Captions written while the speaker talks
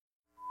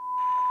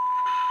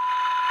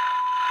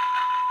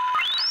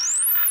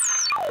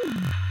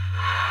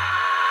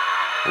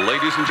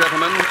Ladies and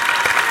gentlemen.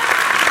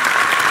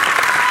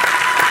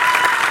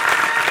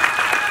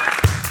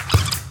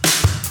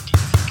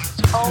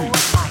 Oh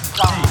my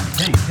God.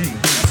 Everything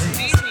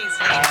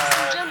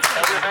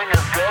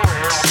is go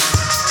here.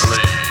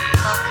 Please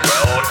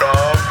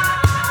welcome.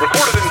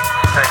 Recorded in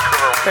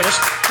Vancouver, British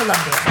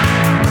Columbia.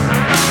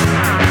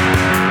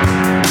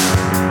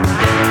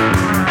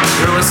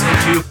 You're listening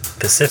to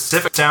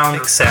Pacific Sound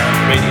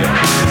Radio.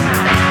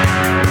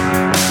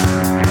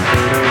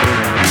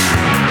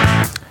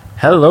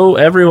 Hello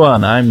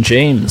everyone, I'm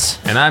James.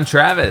 And I'm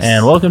Travis.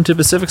 And welcome to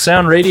Pacific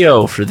Sound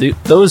Radio. For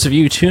those of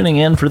you tuning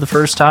in for the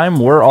first time,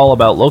 we're all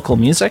about local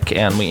music,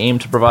 and we aim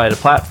to provide a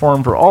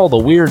platform for all the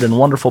weird and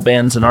wonderful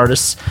bands and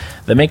artists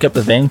that make up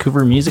the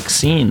Vancouver music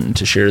scene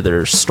to share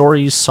their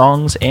stories,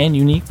 songs, and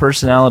unique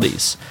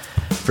personalities.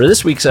 For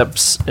this week's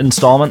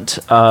installment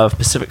of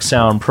Pacific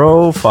Sound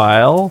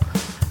Profile,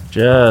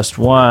 just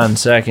 1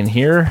 second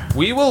here.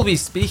 We will be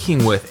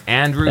speaking with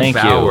Andrew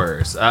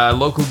Bowers, a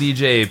local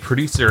DJ,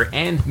 producer,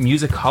 and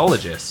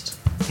musicologist,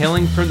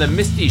 hailing from the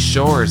misty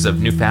shores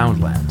of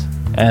Newfoundland.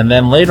 And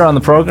then later on the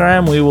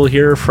program, we will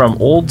hear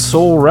from Old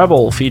Soul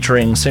Rebel,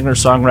 featuring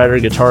singer-songwriter,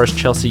 guitarist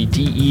Chelsea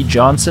D.E.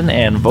 Johnson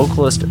and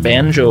vocalist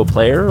banjo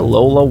player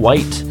Lola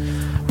White.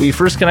 We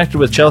first connected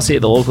with Chelsea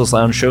at the Locals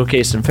Lounge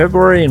Showcase in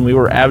February, and we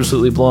were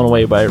absolutely blown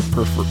away by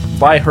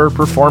her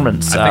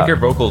performance. I think her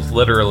vocals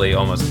literally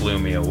almost blew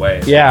me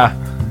away. Yeah,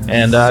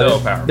 and so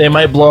powerful. They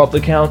might blow up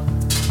the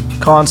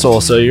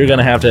console, so you're going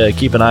to have to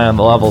keep an eye on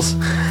the levels.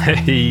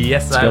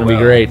 Yes, it's going to be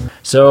great.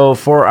 So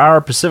for our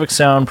Pacific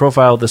Sound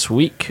Profile this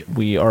week,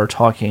 we are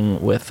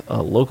talking with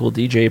a local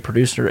DJ,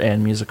 producer,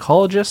 and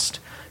musicologist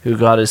who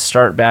got his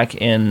start back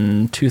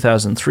in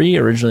 2003,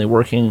 originally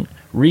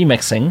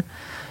remixing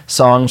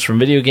songs from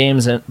video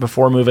games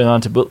before moving on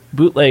to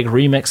bootleg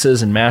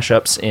remixes and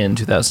mashups in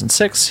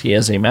 2006. He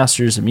has a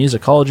master's in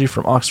musicology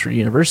from Oxford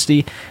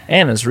University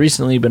and has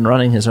recently been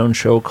running his own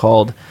show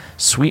called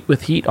Sweet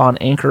with Heat on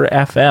Anchor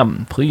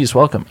FM. Please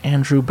welcome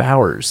Andrew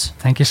Bowers.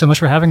 Thank you so much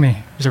for having me.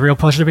 It's a real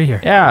pleasure to be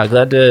here. Yeah,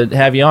 glad to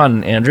have you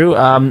on, Andrew.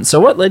 So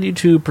what led you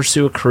to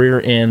pursue a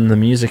career in the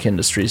music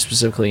industry,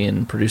 specifically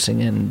in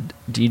producing and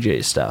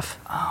DJ stuff?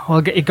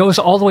 Well, it goes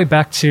all the way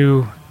back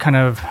to kind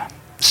of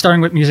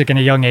starting with music in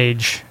a young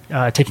age,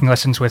 taking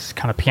lessons with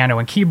kind of piano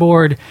and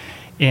keyboard.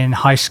 In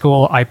high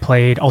school, I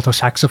played alto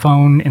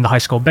saxophone in the high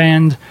school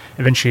band,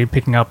 eventually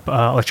picking up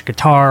electric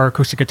guitar,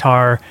 acoustic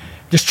guitar,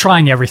 just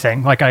trying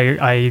everything. Like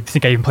I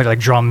think I even played like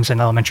drums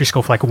in elementary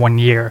school for like 1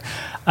 year.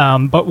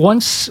 But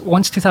once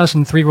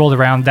 2003 rolled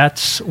around,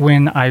 that's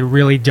when I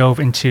really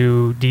dove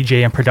into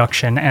DJ and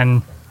production.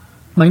 And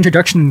my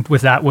introduction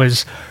with that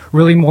was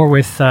really more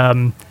with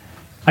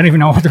I don't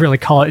even know what to really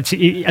call it.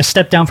 It's a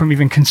step down from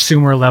even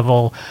consumer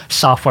level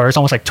software. It's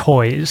almost like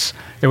toys.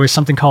 There was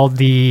something called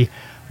the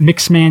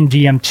Mixman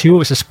DM2. It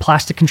was this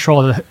plastic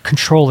controller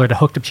that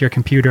hooked up to your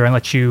computer and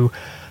let you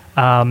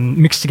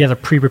mix together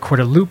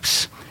pre-recorded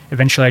loops.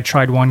 Eventually, I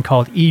tried one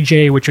called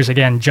EJ, which was,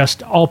 again,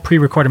 just all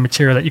pre-recorded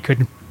material that you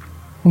could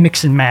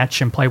mix and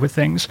match and play with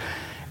things.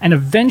 And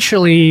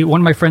eventually,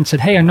 one of my friends said,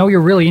 "Hey, I know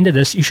you're really into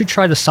this. You should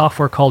try the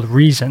software called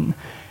Reason."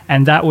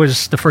 And that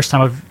was the first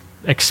time of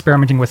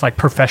experimenting with like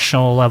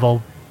professional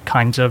level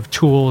kinds of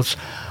tools.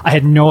 I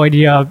had no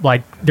idea,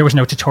 like there was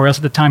no tutorials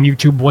at the time.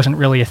 YouTube wasn't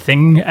really a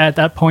thing at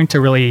that point to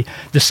really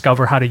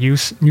discover how to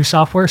use new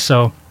software.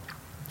 So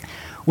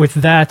with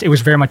that, it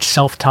was very much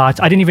self-taught.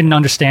 I didn't even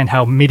understand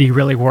how MIDI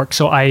really worked.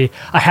 So I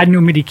had no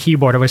MIDI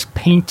keyboard. I was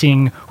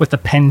painting with the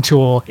pen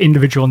tool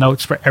individual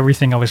notes for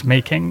everything I was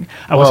making.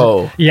 I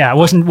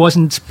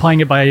wasn't playing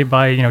it by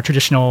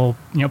traditional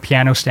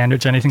piano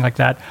standards or anything like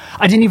that.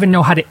 I didn't even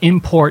know how to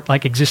import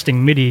like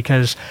existing MIDI,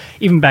 because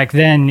even back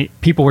then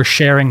people were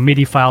sharing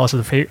MIDI files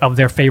of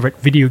their favorite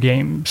video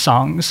game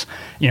songs.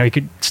 You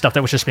could stuff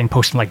that was just being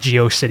posted in like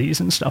GeoCities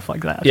and stuff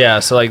like that. Yeah,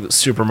 so like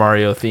Super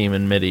Mario theme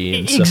and MIDI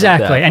and stuff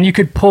exactly, like that. And you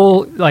could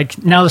pull,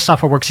 like now the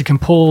software works, you can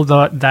pull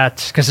that,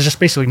 because it's just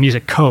basically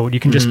music code. You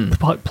can just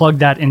plug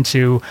that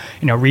into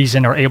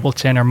Reason or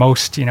Ableton or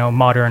most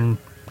modern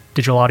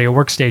digital audio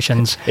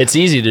workstations. It's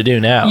easy to do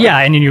now. Yeah,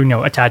 and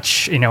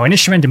attach an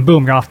instrument and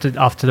boom, you're off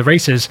to the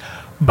races.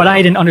 But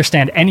I didn't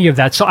understand any of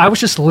that, so I was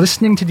just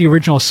listening to the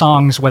original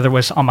songs, whether it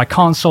was on my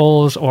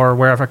consoles or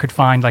wherever I could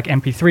find like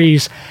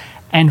MP3s,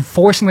 and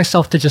forcing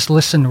myself to just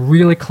listen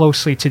really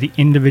closely to the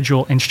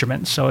individual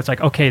instruments. So it's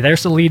like, okay,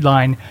 there's the lead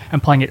line,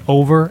 and playing it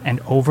over and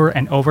over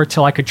and over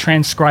till I could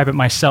transcribe it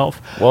myself.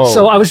 Whoa.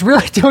 So I was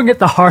really doing it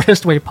the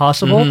hardest way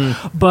possible,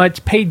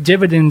 but paid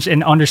dividends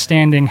in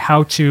understanding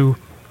how to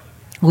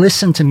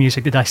listen to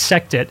music, to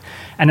dissect it.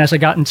 And as I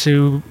got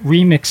into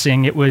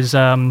remixing, it was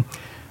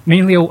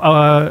mainly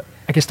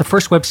I guess the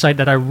first website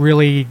that I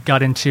really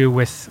got into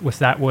with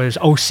that was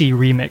OC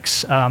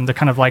Remix. They're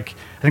kind of like,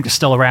 I think they're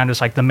still around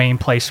as like the main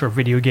place for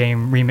video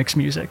game remix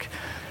music.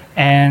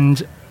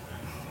 And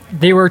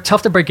they were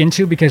tough to break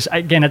into because,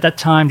 again, at that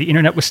time, the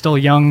internet was still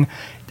young.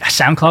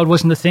 SoundCloud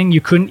wasn't a thing.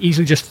 You couldn't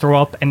easily just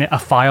throw up a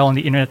file on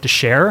the internet to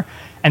share.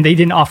 And they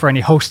didn't offer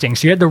any hosting.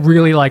 So you had to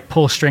really like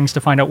pull strings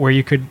to find out where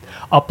you could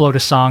upload a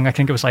song. I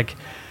think it was like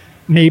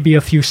maybe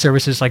a few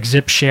services like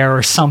ZipShare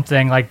or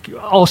something, like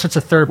all sorts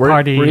of third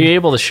party. Were you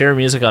able to share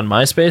music on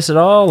MySpace at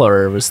all,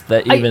 or was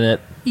that even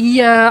it?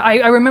 Yeah,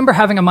 I remember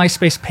having a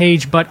MySpace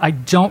page, but I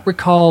don't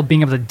recall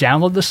being able to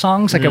download the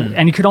songs. Like,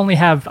 and you could only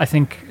have, I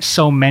think,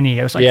 so many.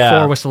 It was like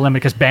 4 was the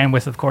limit because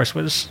bandwidth, of course,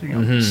 was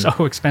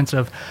so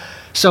expensive.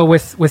 So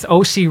with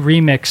OC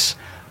Remix,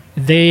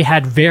 they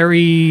had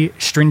very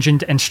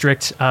stringent and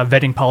strict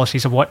vetting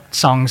policies of what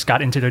songs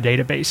got into their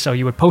database. So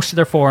you would post to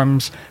their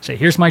forums, say,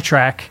 "Here's my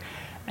track,"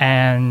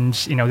 and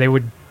they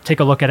would take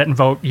a look at it and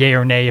vote yay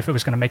or nay if it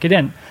was going to make it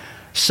in.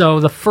 So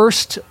the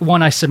first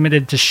one I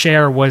submitted to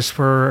share was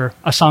for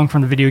a song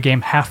from the video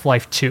game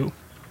Half-Life 2.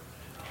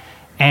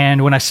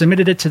 And when I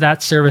submitted it to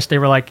that service, they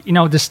were like,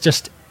 this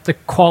just, the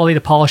quality,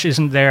 the polish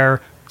isn't there.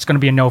 It's going to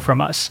be a no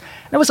from us.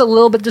 And it was a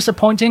little bit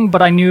disappointing,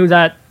 but I knew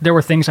that there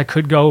were things I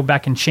could go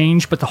back and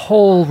change. But the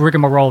whole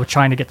rigmarole of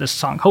trying to get this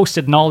song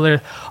hosted and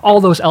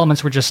all those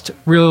elements were just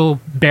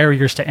real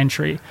barriers to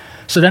entry.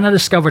 So then I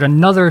discovered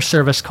another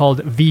service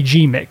called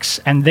VG Mix,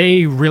 and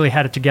they really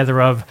had it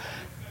together of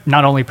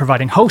not only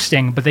providing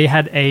hosting, but they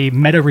had a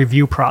meta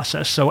review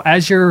process. So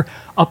as you're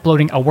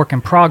uploading a work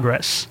in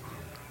progress,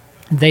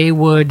 they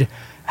would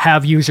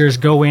have users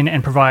go in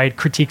and provide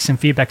critiques and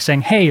feedback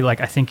saying, hey,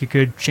 like, I think you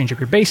could change up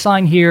your bass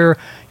line here.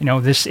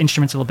 This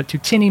instrument's a little bit too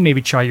tinny.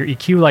 Maybe try your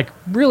EQ. Like,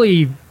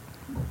 really,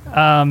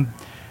 I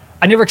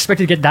never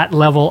expected to get that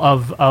level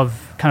of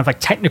kind of like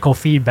technical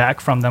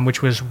feedback from them,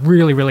 which was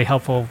really, really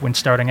helpful when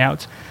starting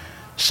out.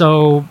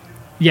 So,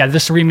 yeah,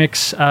 this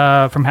remix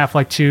from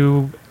Half-Life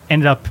 2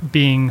 ended up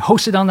being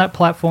hosted on that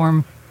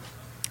platform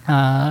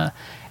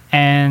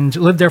and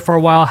lived there for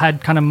a while,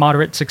 had kind of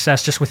moderate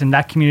success just within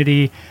that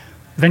community.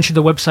 Eventually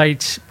the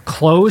website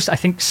closed. I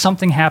think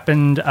something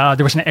happened.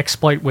 There was an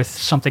exploit with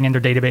something in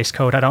their database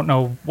code. I don't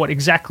know what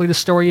exactly the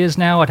story is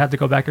now. I'd have to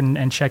go back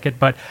and check it.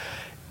 But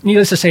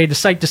needless to say, the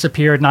site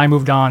disappeared and I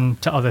moved on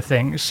to other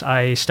things.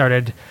 I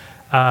started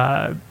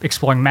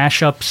exploring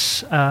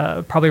mashups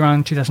probably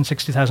around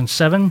 2006,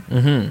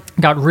 2007.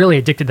 Got really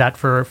addicted to that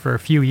for a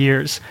few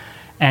years.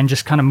 And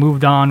just kind of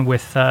moved on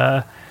with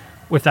that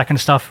kind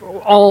of stuff.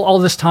 All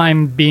this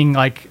time being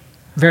like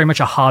very much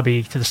a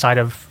hobby to the side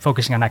of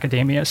focusing on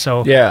academia.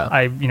 So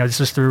this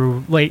is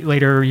through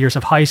later years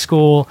of high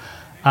school.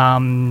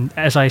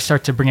 As I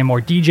start to bring in more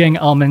DJing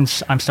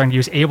elements, I'm starting to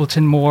use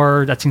Ableton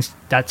more.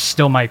 That's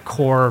still my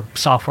core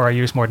software I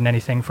use more than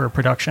anything for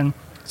production.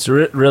 It's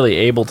really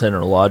Ableton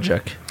or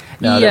Logic.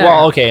 Yeah.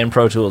 Well, okay, and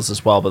Pro Tools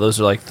as well, but those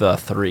are like the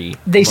three.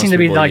 They seem to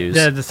be like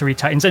the three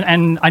titans.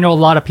 And I know a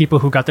lot of people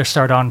who got their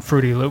start on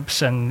Fruity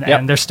Loops, and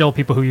there's still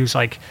people who use,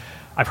 like,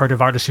 I've heard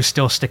of artists who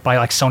still stick by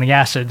like Sony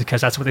Acid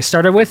because that's what they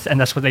started with and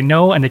that's what they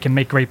know and they can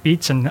make great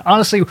beats. And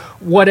honestly,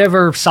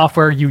 whatever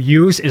software you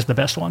use is the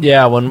best one.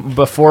 Yeah,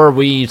 before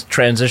we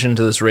transitioned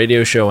to this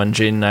radio show and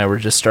Jane and I were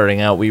just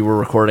starting out, we were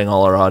recording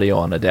all our audio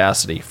on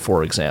Audacity,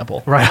 for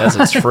example. Right. As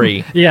it's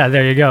free. Yeah,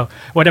 there you go.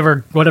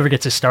 Whatever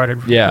gets it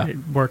started, it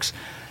works.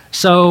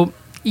 So,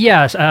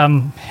 this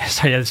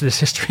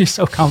history is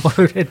so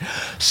convoluted.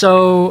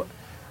 So,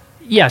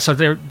 so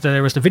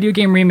there was the video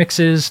game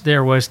remixes,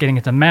 there was getting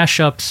into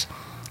mashups,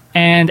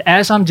 and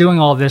as I'm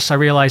doing all this, I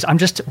realize I'm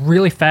just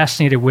really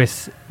fascinated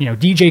with,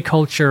 DJ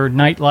culture,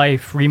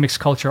 nightlife, remix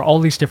culture, all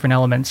these different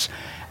elements,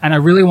 and I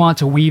really want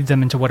to weave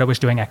them into what I was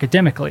doing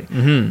academically.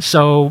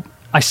 So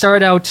I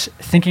started out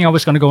thinking I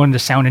was going to go into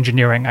sound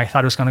engineering. I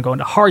thought I was going to go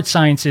into hard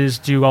sciences,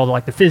 do all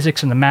the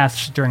physics and the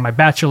maths during my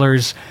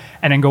bachelor's,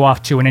 and then go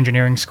off to an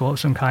engineering school of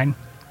some kind.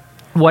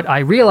 What I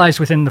realized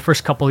within the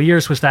first couple of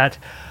years was that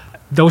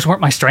those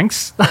weren't my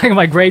strengths.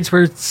 My grades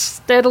were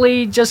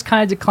steadily just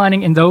kind of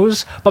declining in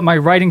those, but my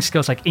writing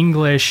skills like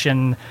English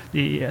and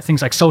the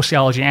things like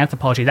sociology,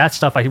 anthropology, that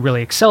stuff I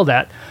really excelled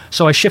at.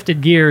 So I shifted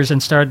gears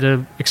and started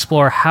to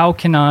explore how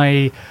can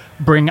I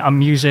bring a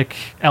music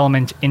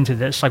element into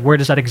this? Like, where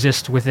does that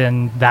exist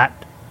within that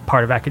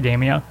part of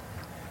academia?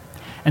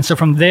 And so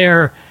from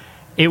there,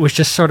 it was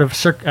just sort of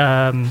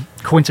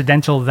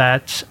coincidental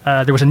that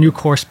there was a new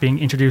course being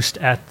introduced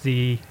at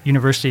the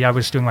university I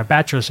was doing my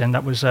bachelor's in.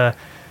 That was I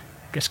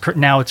guess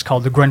now it's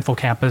called the Grenfell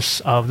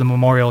campus of the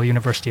Memorial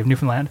University of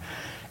Newfoundland.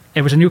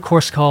 It was a new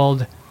course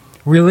called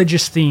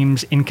Religious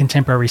Themes in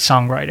Contemporary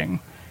Songwriting.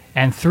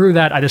 And through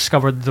that, I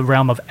discovered the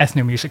realm of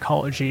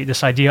ethnomusicology,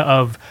 this idea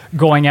of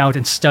going out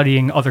and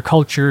studying other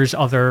cultures,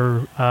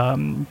 other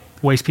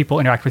ways people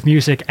interact with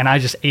music, and I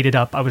just ate it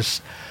up. I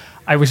was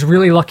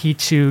really lucky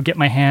to get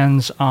my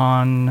hands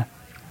on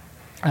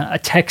a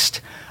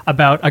text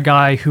about a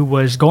guy who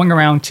was going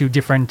around to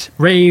different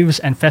raves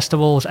and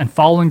festivals and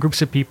following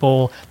groups of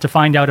people to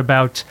find out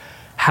about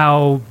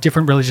how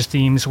different religious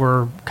themes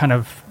were kind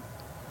of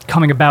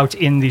coming about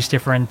in these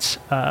different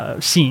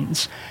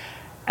scenes.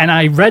 And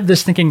I read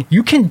this thinking,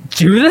 you can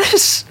do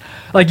this?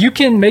 Like, you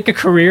can make a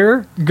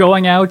career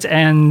going out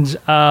and,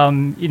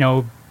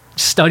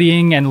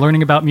 studying and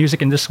learning about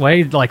music in this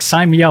way? Like,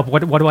 sign me up. What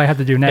do I have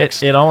to do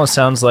next? It almost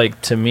sounds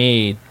like, to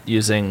me,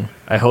 using,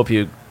 I hope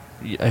you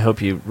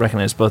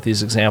recognize both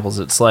these examples.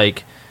 It's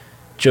like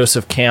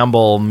Joseph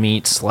Campbell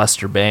meets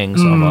Lester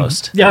Bangs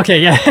almost. Yeah. Okay.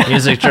 Yeah.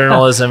 Music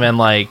journalism and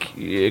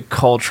like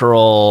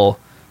cultural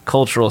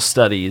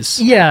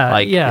studies. Yeah,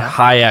 like yeah.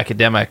 high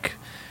academic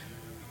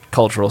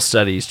cultural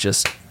studies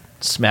just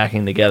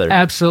smacking together.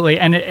 Absolutely.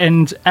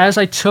 And as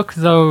I took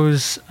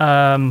those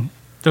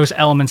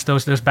elements,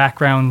 those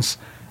backgrounds,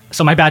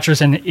 so my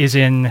bachelor's is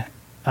in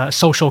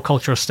social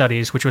cultural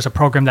studies, which was a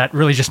program that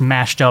really just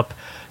mashed up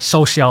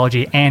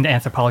sociology and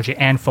anthropology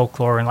and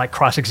folklore and like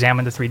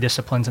cross-examined the three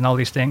disciplines and all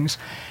these things,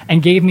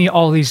 and gave me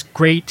all these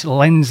great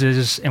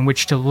lenses in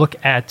which to look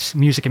at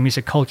music and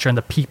music culture and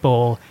the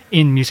people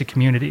in music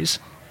communities.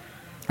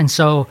 And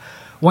so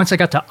once I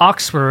got to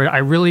Oxford, I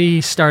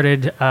really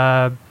started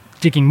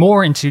digging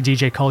more into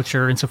DJ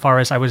culture, insofar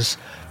as I was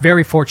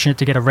very fortunate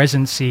to get a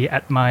residency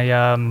at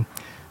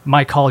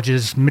my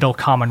college's middle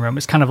common room.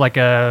 It's kind of like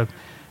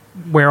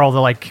where all the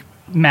like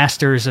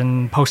masters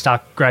and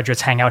postdoc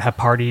graduates hang out, have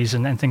parties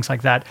and things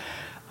like that.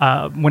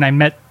 When I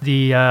met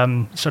the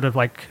sort of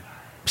like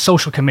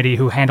social committee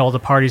who handle all the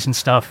parties and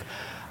stuff,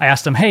 I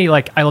asked them, hey,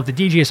 like, I love the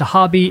DJ as a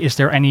hobby. Is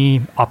there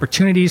any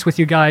opportunities with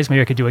you guys? Maybe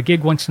I could do a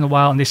gig once in a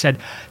while. And they said,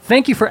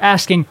 thank you for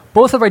asking.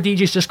 Both of our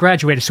DJs just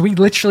graduated, so we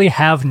literally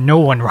have no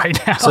one right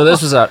now. So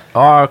this was at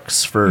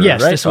Oxford, yes,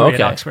 right? this was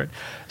at Oxford.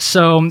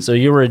 So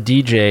you were a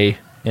DJ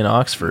in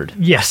Oxford.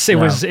 Yes, it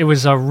was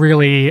a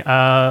really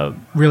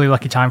really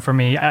lucky time for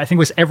me. I think it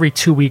was every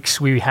 2 weeks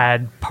we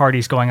had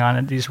parties going on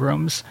in these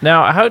rooms.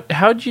 Now,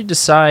 how did you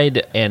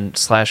decide and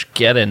 /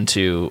 get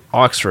into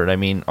Oxford? I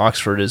mean,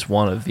 Oxford is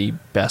one of the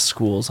best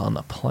schools on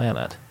the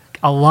planet.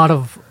 A lot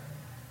of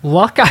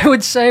luck, I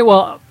would say.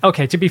 Well,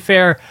 okay, to be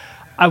fair,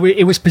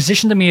 it was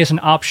positioned to me as an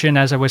option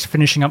as I was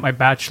finishing up my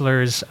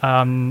bachelor's.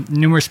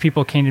 Numerous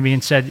people came to me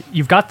and said,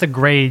 you've got the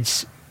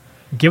grades,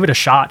 give it a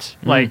shot,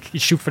 like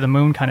shoot for the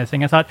moon kind of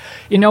thing. I thought,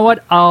 you know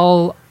what,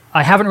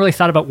 I haven't really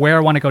thought about where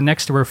I want to go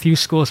next. There were a few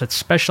schools that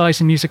specialize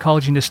in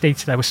musicology in the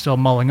States that I was still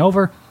mulling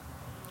over.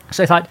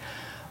 So I thought,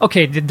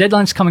 okay, the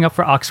deadline's coming up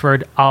for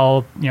Oxford.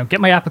 I'll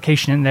get my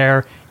application in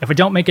there. If I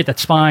don't make it,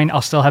 that's fine.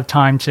 I'll still have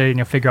time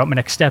to figure out my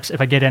next steps.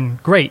 If I get in,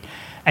 great.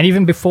 And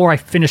even before I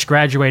finished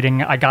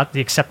graduating, I got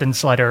the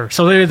acceptance letter.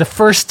 So literally the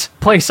first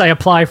place I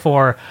apply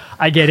for,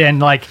 I get in.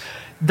 Like,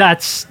 if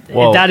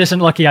that isn't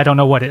lucky, I don't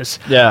know what is.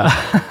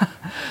 Yeah.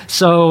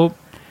 So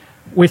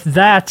with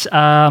that,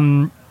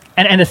 and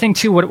the thing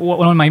too,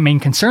 one of my main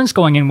concerns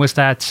going in was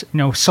that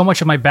so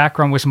much of my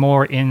background was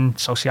more in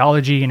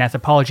sociology and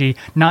anthropology,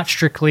 not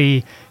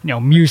strictly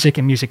music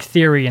and music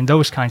theory and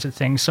those kinds of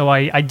things. So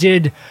I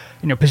did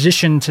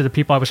position to the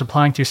people I was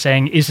applying to,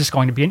 saying, is this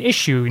going to be an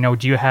issue?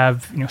 Do you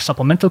have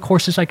supplemental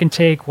courses I can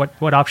take?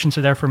 What options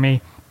are there for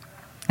me?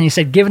 And he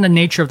said, given the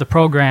nature of the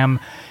program,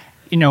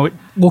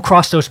 we'll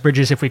cross those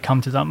bridges if we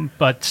come to them.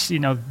 But,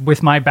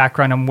 with my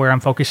background and where I'm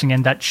focusing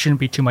in, that shouldn't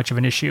be too much of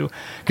an issue.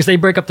 Because they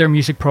break up their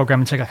music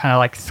program into kind of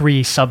like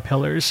 3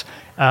 sub-pillars.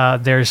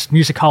 There's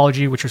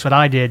musicology, which is what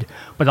I did,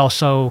 but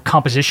also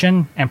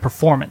composition and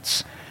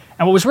performance.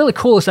 And what was really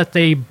cool is that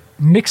they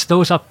mixed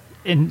those up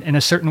in a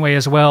certain way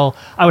as well.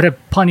 I would have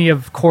plenty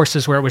of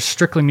courses where it was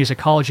strictly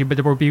musicology, but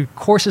there would be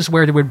courses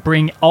where they would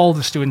bring all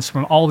the students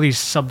from all these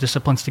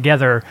sub-disciplines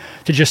together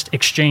to just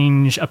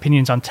exchange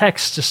opinions on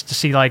text, just to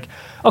see like,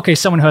 okay,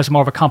 someone who has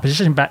more of a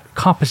composition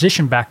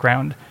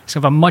background is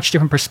going to have a much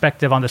different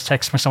perspective on this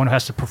text from someone who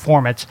has to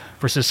perform it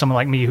versus someone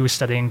like me who's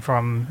studying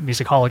from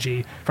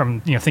musicology,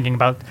 from thinking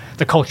about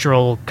the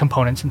cultural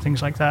components and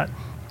things like that.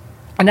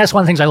 And that's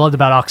one of the things I loved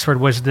about Oxford,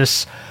 was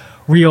this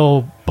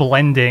real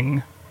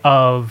blending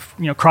of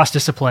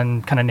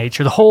cross-discipline kind of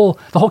nature. The whole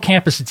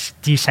campus is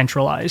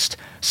decentralized,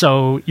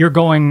 so you're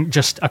going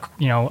just up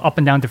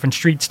and down different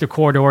streets, to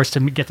corridors,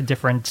 to get to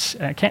different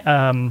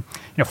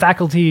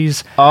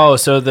faculties. Oh,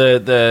 so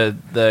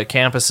the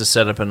campus is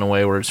set up in a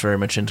way where it's very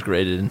much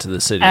integrated into the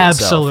city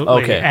Absolutely.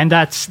 itself. Okay. And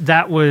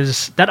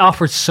that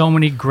offered so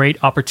many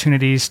great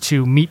opportunities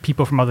to meet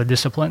people from other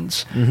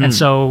disciplines. Mm-hmm. And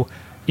so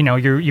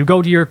you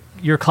go to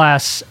your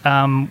class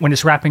when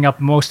it's wrapping up.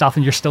 Most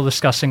often you're still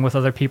discussing with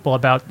other people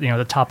about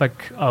the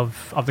topic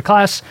of the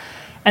class,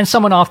 and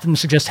someone often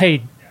suggests, hey,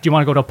 do you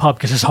want to go to a pub,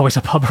 because there's always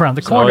a pub around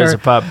the corner. Always a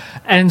pub.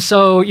 And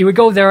so you would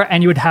go there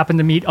and you would happen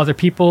to meet other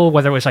people,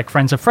 whether it was like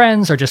friends of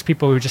friends or just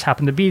people who just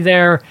happened to be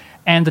there,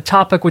 and the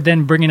topic would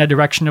then bring in a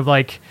direction of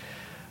like,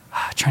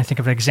 trying to think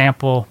of an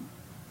example.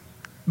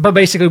 But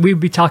basically, we'd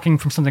be talking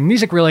from something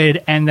music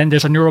related, and then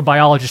there's a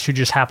neurobiologist who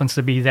just happens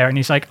to be there, and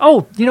he's like,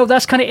 oh,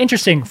 that's kind of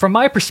interesting. From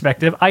my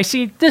perspective, I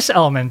see this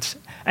element.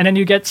 And then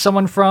you get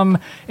someone from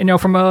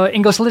a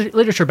English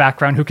literature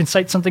background who can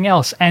cite something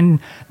else. And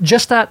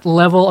just that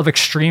level of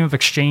extreme of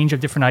exchange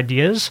of different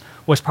ideas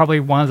was probably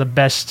one of the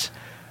best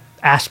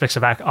aspects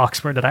of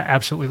Oxford that I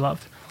absolutely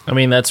loved. I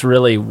mean, that's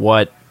really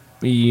what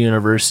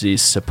university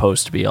is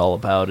supposed to be all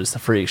about, is the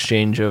free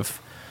exchange of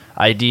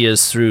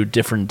ideas through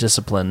different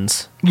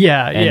disciplines.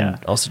 Yeah,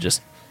 and also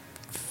just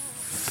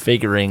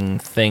figuring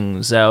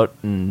things out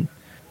and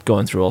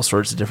going through all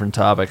sorts of different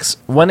topics.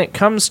 When it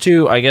comes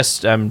to, I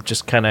guess I'm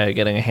just kind of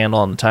getting a handle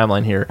on the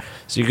timeline here.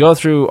 So you go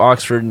through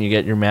Oxford and you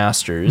get your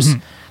master's.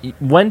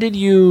 When did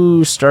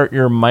you start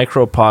your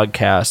micro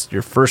podcast,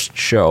 your first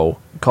show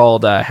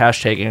called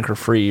 #Anchor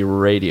Free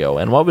Radio?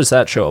 And what was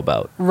that show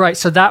about? Right,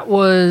 so that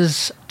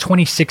was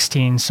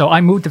 2016. So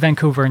I moved to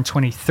Vancouver in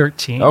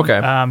 2013. Okay.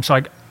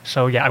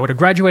 I would have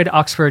graduated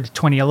Oxford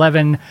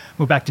 2011,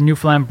 moved back to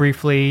Newfoundland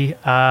briefly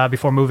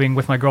before moving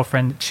with my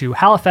girlfriend to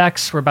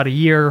Halifax for about a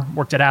year,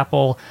 worked at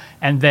Apple,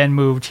 and then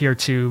moved here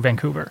to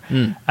Vancouver.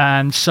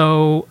 And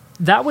so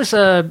that was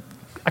I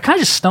kind of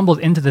just stumbled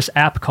into this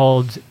app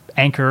called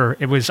Anchor.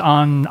 It was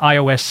on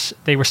iOS.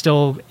 They were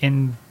still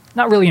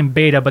not really in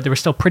beta, but they were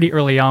still pretty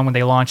early on when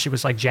they launched. It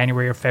was like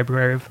January or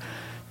February of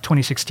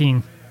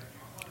 2016.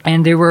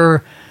 And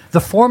the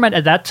format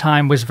at that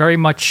time was very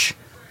much,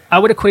 I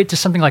would equate to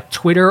something like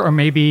Twitter or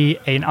maybe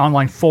an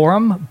online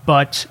forum,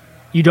 but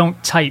you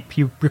don't type,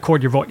 you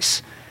record your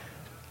voice.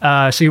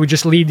 So you would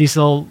just leave these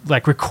little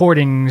like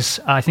recordings.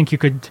 I think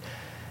it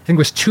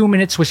was 2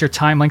 minutes was your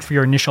time length for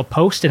your initial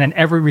post, and then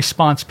every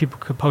response people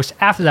could post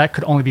after that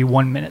could only be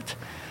 1 minute.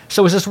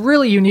 So it was this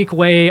really unique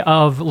way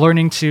of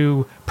learning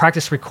to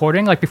practice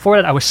recording. Like before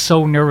that, I was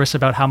so nervous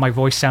about how my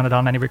voice sounded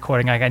on any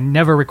recording. Like I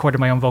never recorded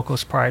my own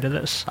vocals prior to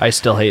this. I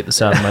still hate the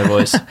sound of my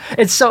voice.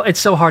 It's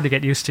so hard to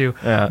get used to.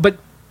 Yeah. But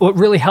what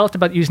really helped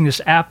about using this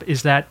app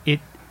is that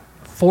it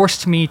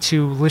forced me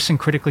to listen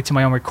critically to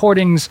my own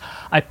recordings.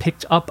 I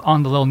picked up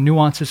on the little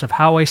nuances of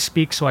how I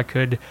speak so I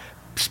could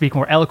speak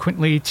more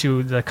eloquently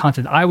to the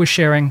content I was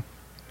sharing.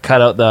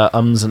 Cut out the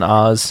ums and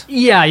ahs.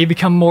 Yeah, you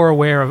become more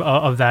aware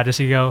of that as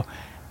you go.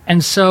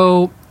 And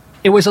so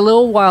it was a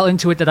little while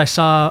into it that I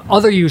saw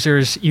other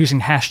users using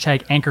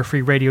 #Anchor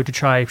Free Radio to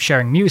try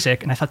sharing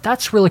music. And I thought,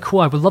 that's really cool.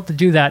 I would love to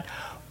do that.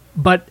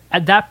 But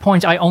at that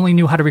point, I only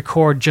knew how to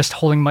record just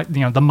holding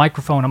the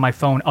microphone on my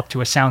phone up to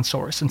a sound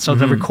source. And so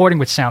the recording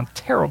would sound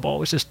terrible. It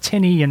was just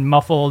tinny and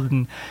muffled.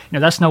 And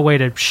that's no way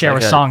to share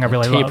Like a song I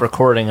really love. Tape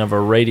recording of a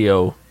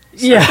radio.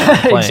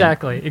 Yeah,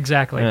 exactly.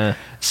 Yeah.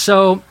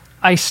 So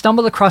I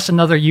stumbled across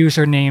another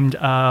user named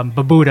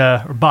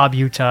Babuda or Bob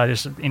Utah.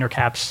 There's inner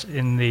caps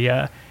in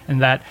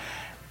that,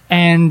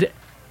 and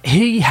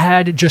he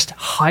had just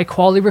high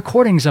quality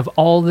recordings of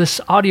all this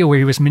audio where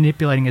he was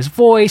manipulating his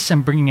voice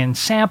and bringing in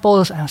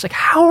samples. And I was like,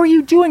 how are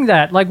you doing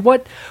that? Like,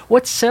 what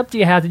setup do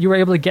you have that you were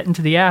able to get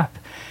into the app?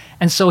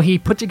 And so he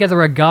put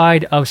together a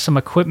guide of some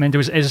equipment. It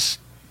was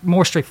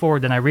more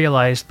straightforward than I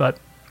realized, but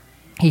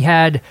he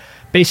had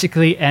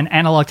basically an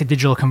analog to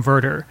digital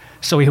converter.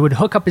 So he would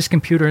hook up his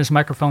computer and his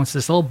microphone to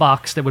this little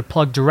box that would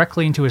plug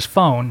directly into his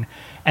phone,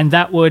 and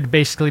that would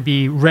basically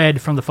be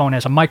read from the phone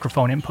as a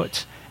microphone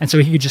input. And so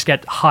he could just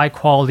get high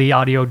quality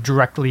audio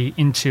directly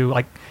into,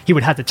 like, he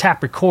would have to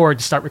tap record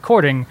to start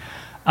recording,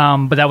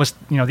 but that was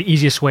the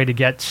easiest way to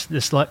get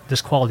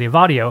this quality of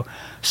audio.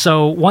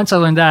 So once I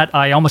learned that,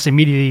 I almost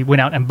immediately went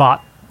out and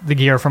bought the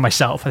gear for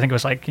myself. I think it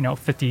was like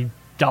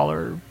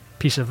 $50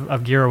 piece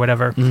of gear or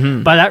whatever.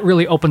 But that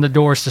really opened the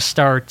doors to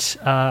start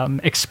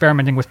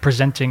experimenting with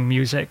presenting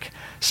music.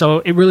 So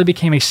it really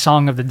became a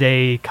song of the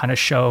day kind of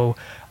show.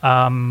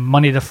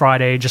 Monday to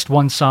Friday, just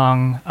one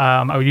song.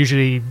 I would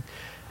usually,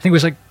 I think it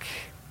was like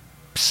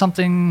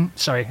something,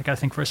 sorry, I gotta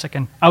think for a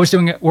second. I was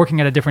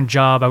working at a different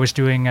job. I was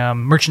doing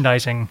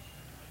merchandising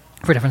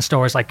for different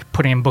stores, like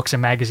putting in books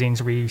and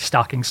magazines,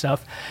 restocking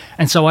stuff.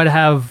 And so I'd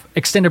have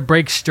extended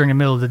breaks during the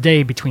middle of the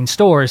day between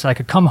stores. I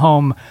could come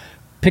home,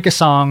 pick a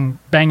song,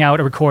 bang out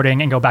a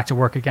recording, and go back to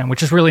work again,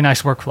 which is really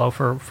nice workflow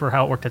for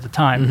how it worked at the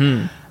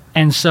time.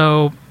 And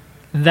so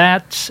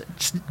that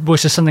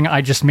was just something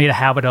I just made a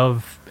habit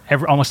of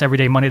almost every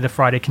day, Monday to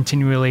Friday,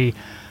 continually,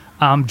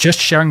 just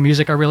sharing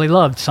music I really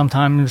loved.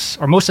 Sometimes,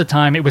 or most of the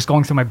time, it was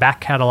going through my back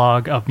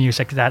catalog of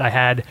music that I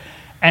had,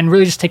 and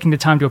really just taking the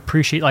time to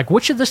appreciate, like,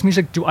 which of this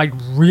music do I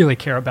really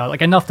care about?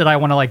 Like, enough that I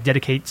want to, like,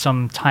 dedicate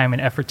some time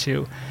and effort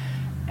to.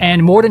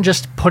 And more than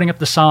just putting up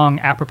the song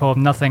apropos of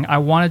nothing, I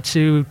wanted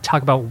to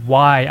talk about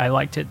why I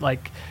liked it,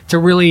 like to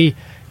really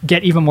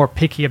get even more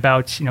picky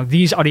about,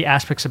 these are the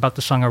aspects about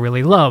the song I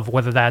really love,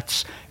 whether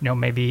that's,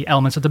 maybe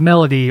elements of the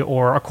melody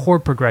or a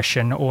chord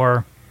progression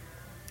or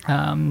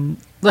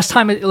less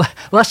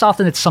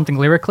often it's something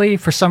lyrically.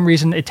 For some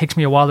reason, it takes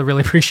me a while to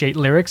really appreciate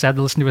lyrics. I had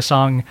to listen to a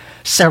song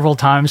several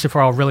times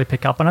before I'll really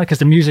pick up on it, because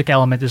the music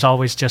element is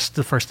always just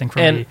the first thing for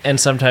me. And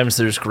sometimes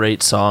there's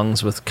great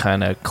songs with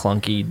kind of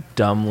clunky,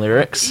 dumb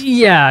lyrics.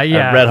 Yeah.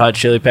 Red Hot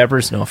Chili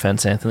Peppers, no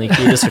offense, Anthony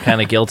Kiedis, are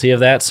kind of guilty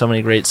of that. So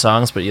many great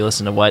songs, but you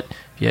listen to if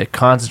you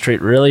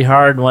concentrate really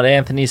hard on what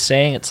Anthony's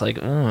saying, it's like,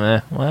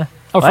 what?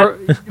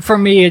 For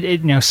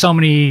me, so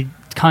many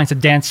kinds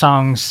of dance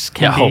songs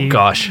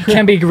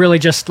can be really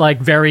just like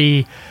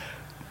very,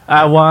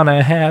 I want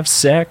to have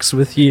sex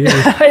with you.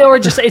 or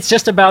it's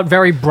just about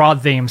very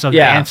broad themes of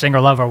dancing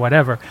or love or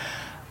whatever.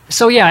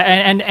 So yeah,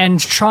 and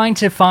trying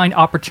to find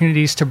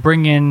opportunities to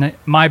bring in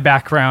my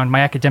background,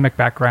 my academic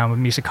background with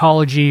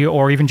musicology,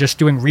 or even just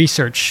doing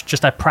research,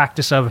 just that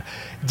practice of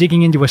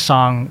digging into a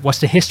song. What's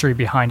the history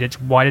behind it?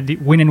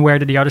 When and where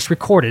did the artist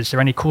record it? Is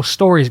there any cool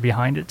stories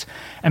behind it?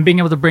 And being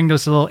able to bring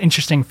those little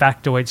interesting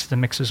factoids to the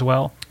mix as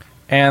well.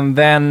 And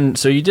then,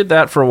 so you did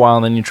that for a while,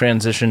 and then you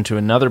transitioned to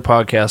another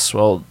podcast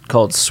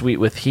called Sweet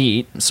with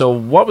Heat. So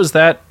what was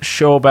that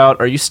show about?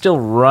 Are you still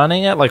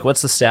running it? Like,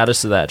 what's the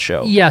status of that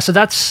show? Yeah, so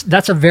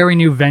that's a very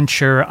new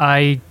venture.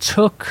 I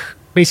took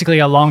basically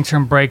a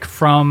long-term break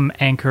from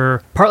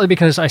Anchor, partly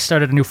because I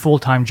started a new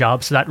full-time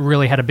job, so that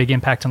really had a big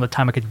impact on the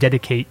time I could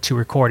dedicate to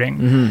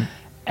recording.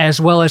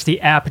 As well as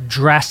the app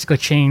drastically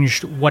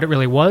changed what it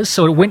really was.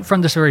 So it went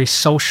from this very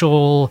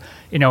social,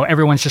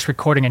 everyone's just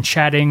recording and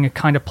chatting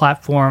kind of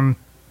platform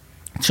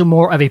to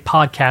more of a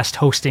podcast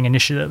hosting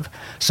initiative.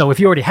 So if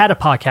you already had a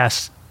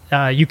podcast,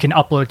 you can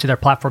upload it to their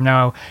platform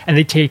now, and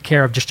they take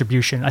care of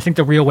distribution. I think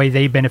the real way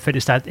they benefit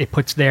is that it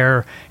puts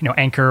their,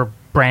 Anchor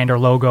brand or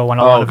logo on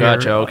a lot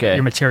of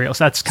your materials.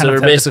 That's kind so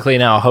of they're basically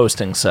now a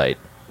hosting site.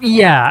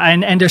 Yeah,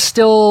 and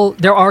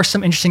there are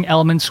some interesting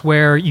elements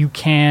where you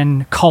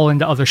can call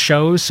into other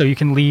shows, so you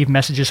can leave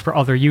messages for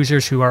other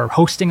users who are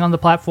hosting on the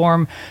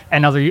platform,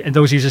 and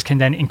those users can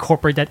then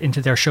incorporate that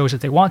into their shows if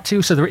they want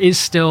to. So there is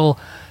still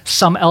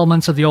some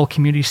elements of the old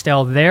community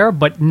style there,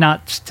 but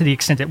not to the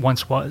extent it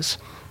once was.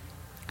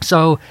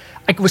 So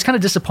I was kind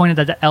of disappointed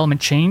that the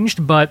element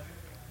changed, but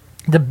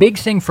the big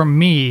thing for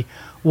me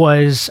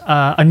was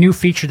a new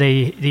feature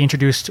they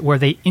introduced where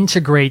they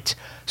integrate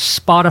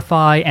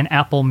Spotify and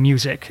Apple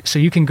Music. So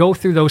you can go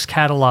through those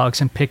catalogs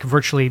and pick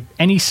virtually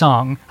any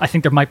song. I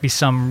think there might be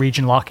some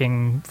region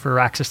locking for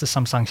access to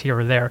some songs here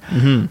or there.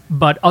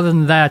 But other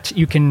than that,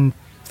 you can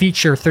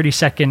feature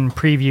 30-second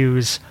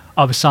previews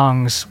of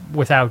songs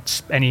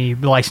without any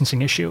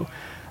licensing issue.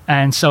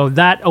 And so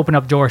that opened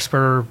up doors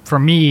for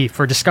me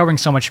for discovering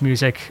so much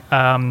music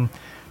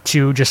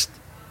to just...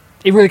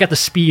 It really got the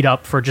speed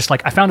up for just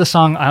like, I found a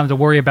song, I don't have to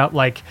worry about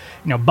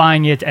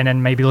buying it and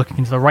then maybe looking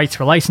into the rights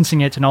for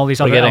licensing it and all these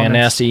other getting elements.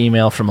 a nasty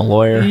email from a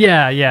lawyer.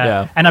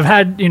 Yeah. And I've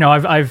had,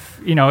 I've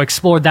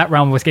explored that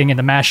realm with getting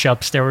into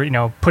mashups. They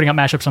were, putting up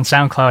mashups on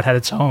SoundCloud had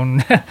its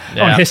own,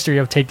 own history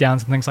of takedowns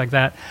and things like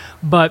that.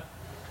 But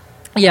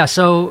yeah,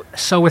 so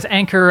with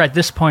Anchor at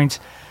this point,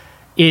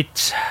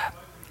 it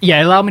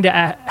allowed me to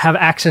have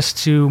access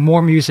to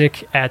more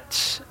music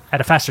at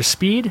a faster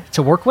speed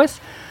to work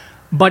with.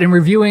 But in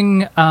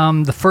reviewing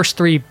the first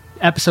 3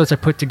 episodes I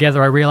put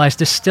together, I realized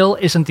this still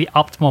isn't the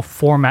optimal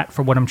format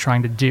for what I'm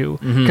trying to do.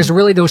 Because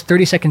really those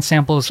 30-second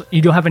samples,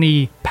 you don't have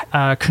any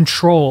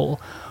control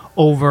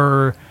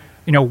over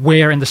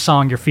where in the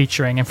song you're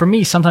featuring. And for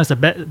me, sometimes the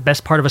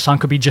best part of a song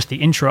could be just the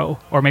intro,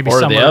 or maybe the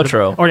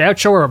outro. Or the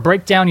outro, or a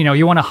breakdown.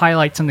 You want to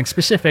highlight something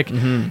specific.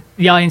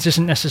 The audience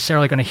isn't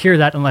necessarily going to hear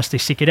that unless they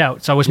seek it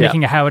out. So I was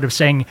making a habit of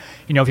saying,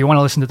 if you want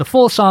to listen to the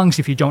full songs,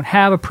 if you don't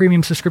have a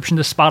premium subscription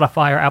to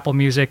Spotify or Apple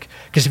Music,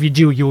 because if you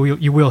do,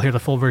 you will hear the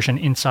full version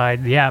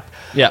inside the app.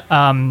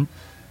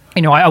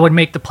 I would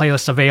make the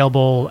playlist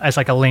available as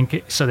like a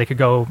link so they could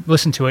go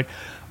listen to it.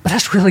 But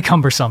that's really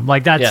cumbersome.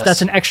 Like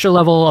that's an extra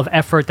level of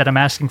effort that I'm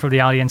asking for the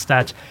audience.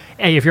 That,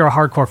 hey, if you're a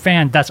hardcore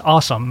fan, that's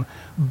awesome.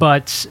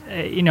 But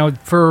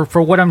for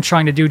what I'm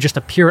trying to do, just the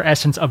pure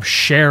essence of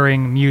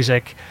sharing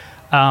music,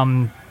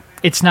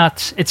 it's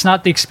not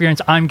the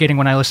experience I'm getting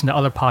when I listen to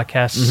other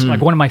podcasts.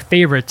 Like one of my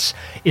favorites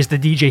is the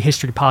DJ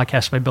History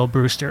podcast by Bill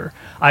Brewster.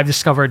 I've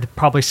discovered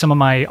probably some of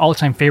my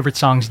all-time favorite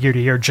songs year to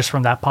year just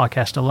from that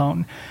podcast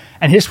alone.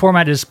 And his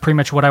format is pretty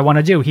much what I want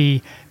to do.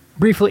 He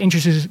briefly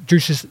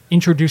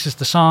introduces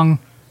the song,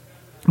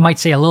 might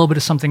say a little bit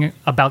of something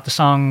about the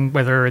song,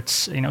 whether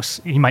it's,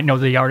 he might know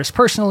the artist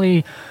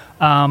personally,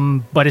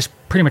 but is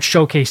pretty much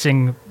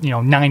showcasing,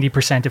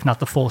 90%, if not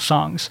the full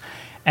songs.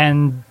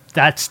 And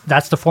that's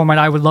the format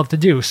I would love to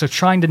do. So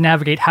trying to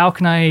navigate, how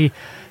can I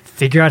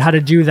figure out how to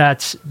do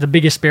that? The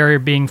biggest barrier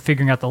being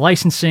figuring out the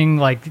licensing,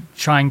 like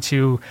trying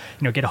to,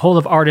 get a hold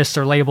of artists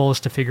or labels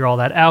to figure all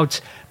that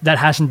out. That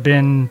hasn't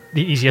been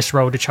the easiest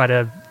road to try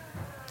to,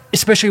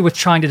 especially with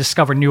trying to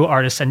discover new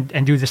artists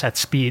and do this at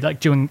speed,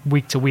 like doing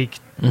week to week.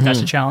 That's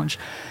a challenge.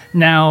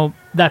 Now,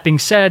 that being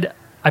said,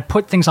 I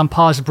put things on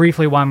pause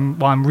briefly while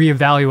I'm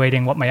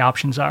reevaluating what my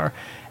options are.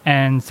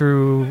 And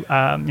through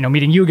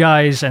meeting you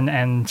guys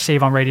and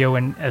Save on Radio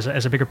and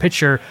as a bigger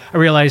picture, I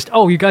realized,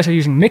 you guys are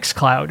using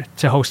Mixcloud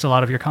to host a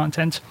lot of your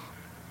content.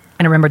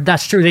 And I remembered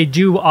that's true. They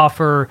do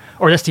offer,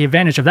 or that's the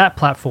advantage of that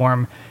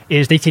platform,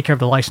 is they take care of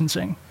the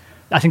licensing.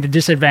 I think the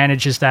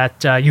disadvantage is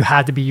that you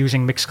had to be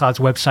using Mixcloud's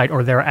website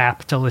or their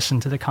app to listen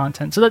to the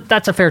content. So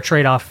that's a fair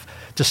trade-off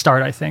to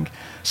start, I think.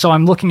 So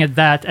I'm looking at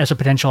that as a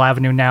potential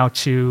avenue now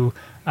to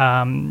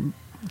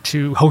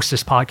host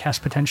this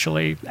podcast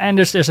potentially. And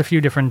there's a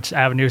few different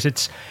avenues.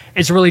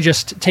 It's really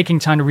just taking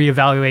time to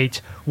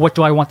reevaluate what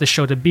do I want the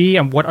show to be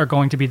and what are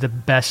going to be the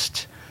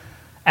best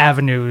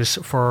avenues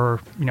for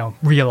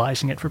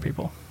realizing it for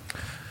people.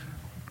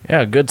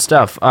 Yeah, good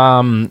stuff.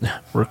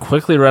 We're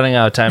quickly running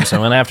out of time, so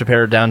I'm going to have to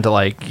pare it down to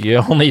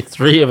only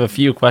 3 of a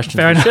few questions.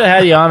 Fair I enough. should have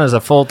had you on as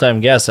a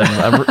full-time guest.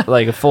 I'm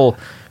like a full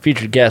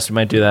featured guest. We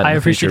might do that. I in the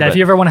appreciate future, that. but- If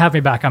you ever want to have me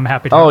back, I'm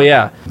happy to. Oh,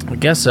 yeah. I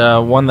guess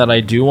one that I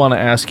do want to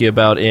ask you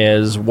about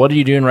is what are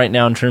you doing right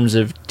now in terms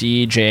of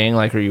DJing?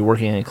 Like, are you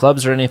working in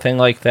clubs or anything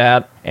like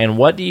that? And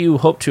what do you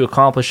hope to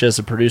accomplish as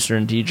a producer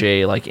and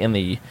DJ, like in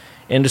the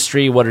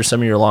industry? What are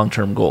some of your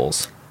long-term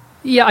goals?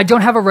 Yeah, I don't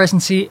have a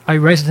residency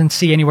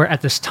anywhere at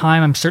this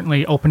time. I'm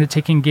certainly open to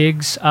taking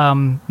gigs.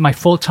 My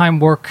full-time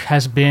work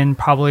has been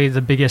probably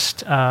the biggest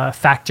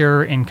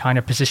factor in kind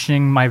of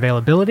positioning my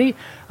availability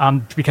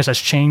because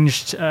it's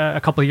changed a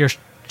couple of years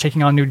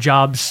taking on new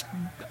jobs.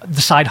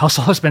 The side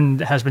hustle has been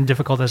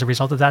difficult as a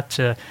result of that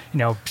to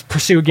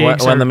pursue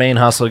gigs. When the main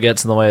hustle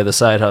gets in the way of the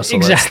side hustle,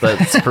 Exactly.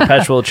 that's a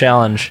perpetual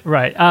challenge.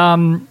 Right.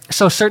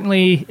 So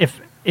certainly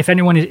if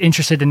anyone is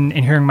interested in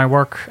hearing my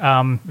work, if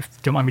you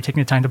don't mind me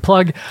taking the time to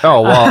plug.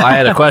 Oh, well, I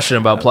had a question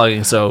about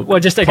plugging, so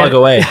Well, just plug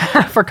away.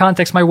 For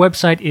context, my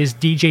website is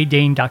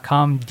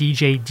djdane.com,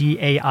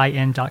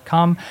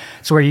 djdain.com.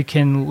 It's where you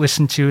can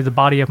listen to the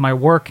body of my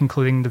work,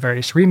 including the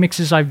various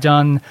remixes I've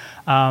done,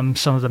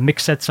 some of the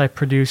mix sets I've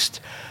produced.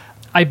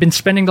 I've been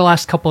spending the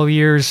last couple of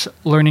years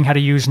learning how to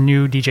use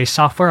new DJ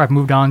software. I've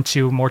moved on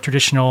to more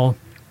traditional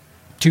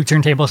 2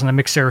 turntables and a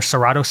mixer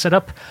Serato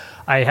setup.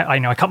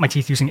 I cut my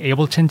teeth using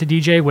Ableton to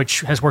DJ,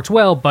 which has worked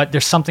well, but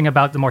there's something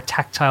about the more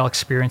tactile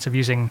experience of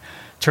using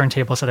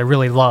turntables that I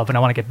really love, and I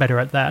want to get better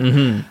at that.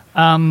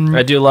 Mm-hmm.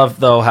 I do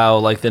love, though, how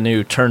the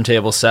new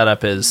turntable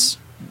setup is,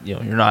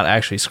 you're not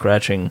actually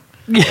scratching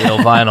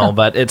vinyl,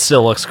 but it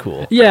still looks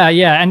cool. Yeah,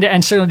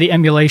 and certainly the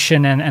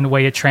emulation and the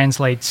way it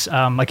translates,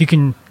 you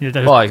can...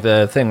 Like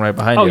the thing right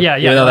behind you. Yeah.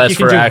 Even though like that's you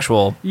can for do-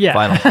 actual Yeah.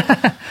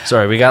 vinyl.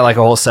 Sorry, we got a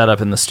whole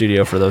setup in the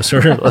studio for those who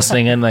are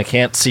listening in that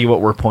can't see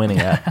what we're pointing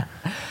at.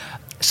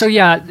 So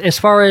yeah, as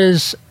far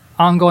as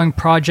ongoing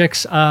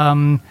projects,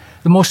 the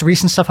most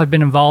recent stuff I've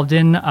been involved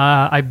in,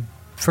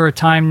 for a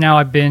time now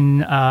I've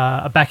been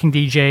a backing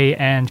DJ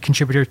and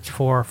contributor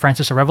for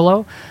Francis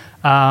Arevalo,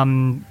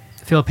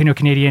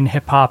 Filipino-Canadian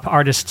hip-hop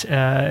artist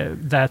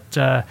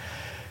that,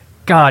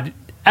 God,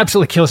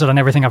 absolutely kills it on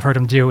everything I've heard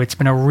him do. It's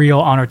been a real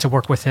honor to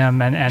work with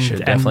him. And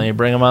Should definitely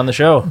bring him on the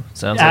show.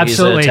 Sounds like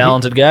absolutely. he's a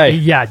talented guy.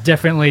 Yeah,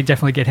 definitely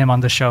get him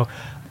on the show.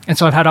 And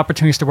so I've had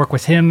opportunities to work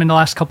with him in the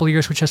last couple of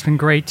years, which has been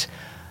great.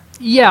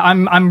 Yeah,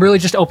 I'm really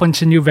just open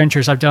to new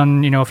ventures. I've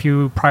done a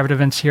few private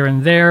events here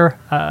and there.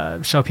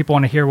 So if people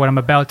want to hear what I'm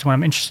about,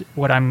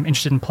 what I'm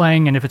interested in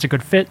playing, and if it's a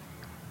good fit,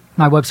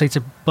 my website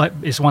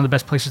is one of the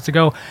best places to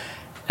go.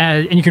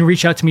 And you can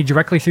reach out to me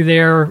directly through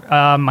there.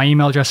 My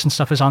email address and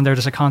stuff is on there.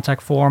 There's a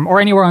contact form, or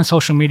anywhere on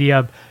social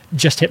media.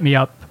 Just hit me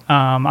up.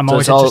 I'm So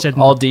always it's interested.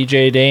 all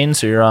DJ Dane,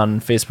 so you're on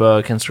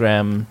Facebook,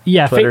 Instagram,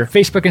 Yeah, Twitter.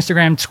 Facebook,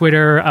 Instagram,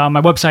 Twitter.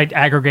 My website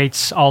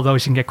aggregates all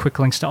those. You can get quick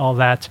links to all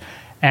that.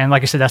 And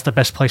like I said, that's the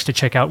best place to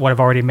check out what I've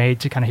already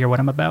made to kind of hear what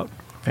I'm about.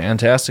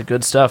 Fantastic.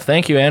 Good stuff.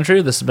 Thank you,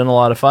 Andrew. This has been a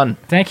lot of fun.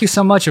 Thank you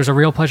so much. It was a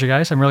real pleasure,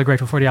 guys. I'm really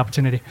grateful for the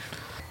opportunity.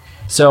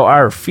 So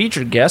our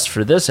featured guest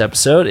for this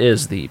episode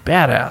is the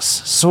badass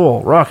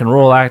soul rock and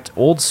roll act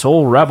Old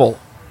Soul Rebel.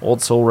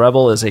 Old Soul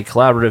Rebel is a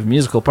collaborative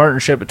musical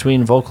partnership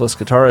between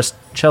vocalist-guitarist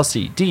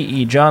Chelsea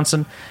D.E.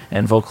 Johnson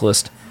and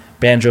vocalist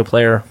banjo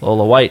player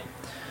Lola White.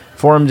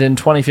 Formed in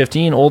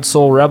 2015, Old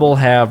Soul Rebel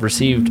have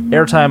received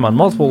airtime on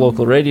multiple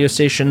local radio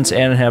stations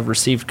and have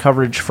received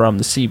coverage from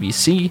the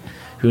CBC,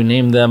 who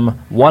named them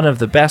one of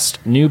the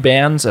best new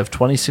bands of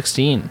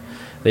 2016.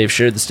 They've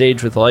shared the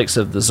stage with the likes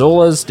of the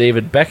Zolas,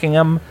 David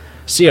Beckingham,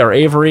 C.R.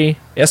 Avery,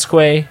 Esque,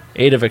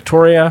 Ada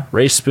Victoria,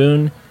 Ray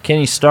Spoon,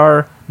 Kenny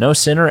Starr, No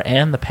Sinner,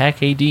 and the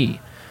Pack AD.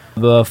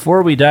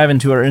 Before we dive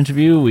into our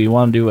interview, we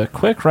want to do a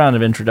quick round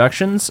of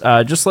introductions.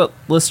 Just let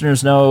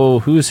listeners know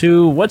who's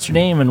who, what's your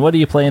name, and what do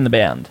you play in the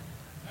band.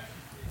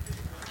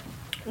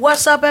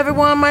 What's up,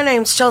 everyone? My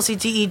name's Chelsea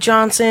D.E.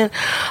 Johnson.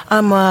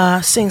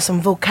 I'm sing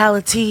some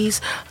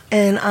vocalities,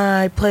 and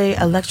I play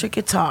electric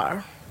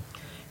guitar.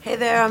 Hey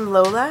there, I'm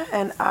Lola,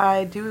 and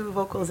I do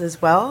vocals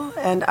as well,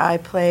 and I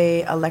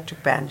play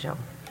electric banjo.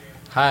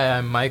 Hi,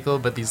 I'm Michael,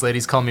 but these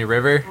ladies call me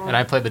River, and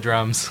I play the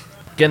drums.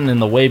 Getting in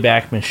the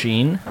Wayback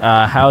Machine,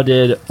 how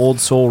did Old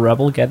Soul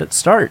Rebel get its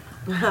start?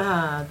 The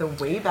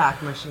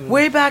Wayback Machine.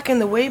 Way back in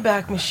the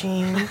Wayback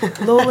Machine,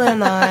 Lola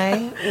and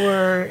I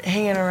were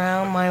hanging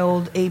around my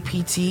old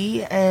APT,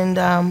 and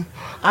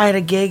I had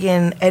a gig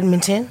in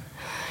Edmonton,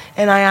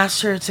 and I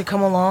asked her to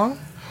come along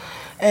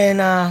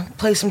and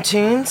play some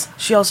tunes.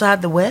 She also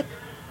had the whip.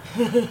 I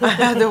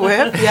had the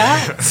whip,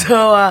 yeah.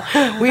 So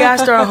we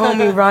asked our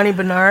homie Ronnie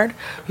Bernard,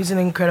 who's an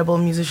incredible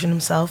musician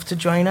himself, to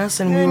join us,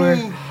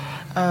 and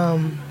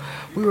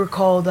we were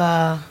called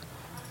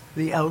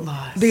The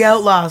Outlaws. The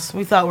Outlaws.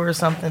 We thought we were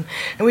something,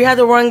 and we had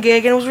the one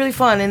gig, and it was really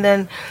fun. And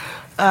then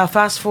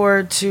fast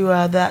forward to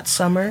that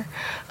summer,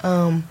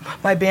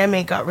 my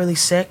bandmate got really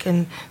sick,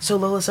 and so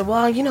Lola said, "Well,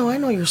 I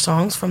know your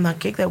songs from that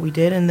gig that we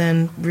did," and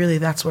then really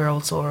that's where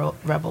Old Soul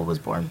Rebel was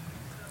born.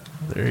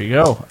 There you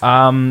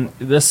go.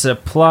 This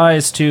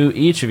applies to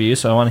each of you,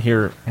 so I want to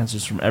hear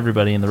answers from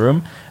everybody in the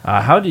room.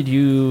 How did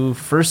you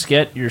first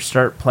get your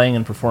start playing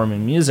and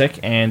performing music,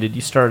 and did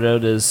you start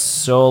out as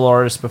solo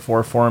artist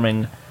before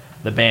forming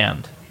the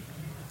band?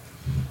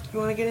 You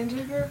want to get into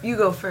it, girl? You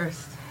go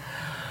first.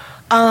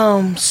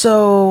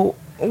 So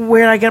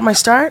where did I get my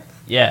start?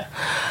 Yeah.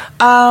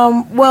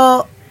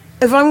 Well,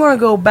 if I'm going to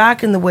go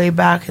back in the way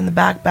back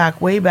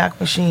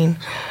machine,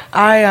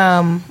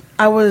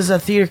 I was a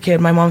theater kid.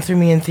 My mom threw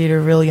me in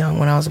theater real young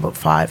when I was about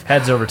 5.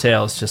 Heads over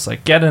tails, just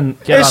like get on And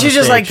the she's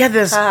just stage. like, get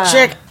this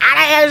chick out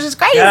of here. She's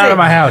crazy. Get out of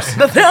my house.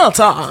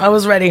 I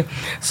was ready.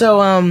 So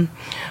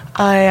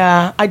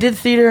I did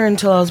theater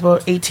until I was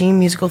about 18,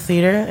 musical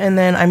theater, and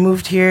then I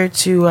moved here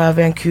to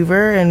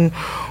Vancouver and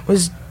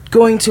was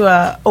going to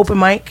a open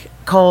mic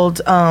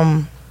called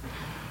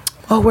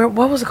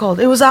what was it called?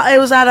 It was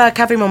at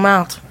Cafe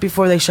Montmartre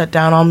before they shut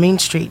down on Main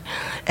Street,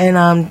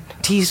 and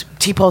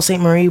T. Paul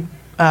St. Marie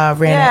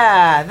ran it.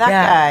 Yeah, that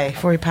guy.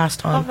 Before he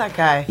passed on. Love that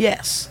guy.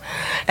 Yes.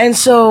 And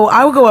so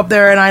I would go up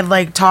there and I'd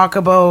like talk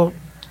about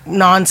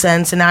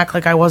nonsense and act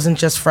like I wasn't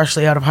just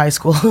freshly out of high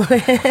school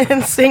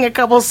and sing a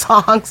couple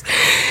songs.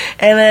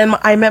 And then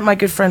I met my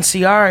good friend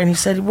CR and he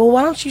said, well,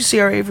 why don't you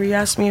CR Avery? He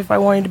asked me if I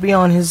wanted to be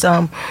on his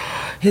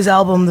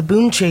album, The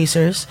Boom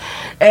Chasers.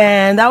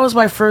 And that was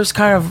my first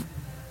kind of,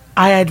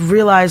 I had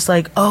realized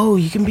like, oh,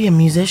 you can be a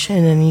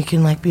musician and you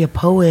can like be a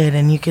poet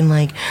and you can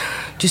like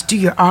just do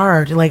your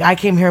art. Like I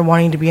came here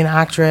wanting to be an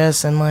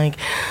actress and like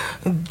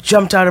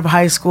jumped out of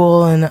high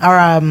school and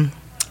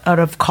out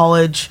of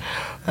college.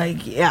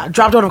 Like, yeah,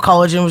 dropped out of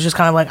college and was just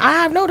kind of like, I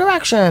have no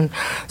direction.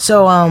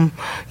 So,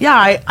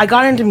 I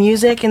got into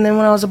music, and then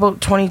when I was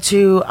about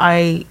 22,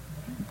 I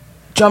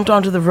jumped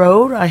onto the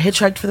road. I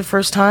hitchhiked for the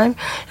first time,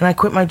 and I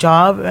quit my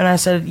job, and I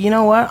said, you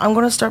know what, I'm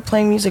going to start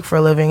playing music for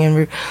a living,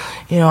 and,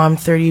 I'm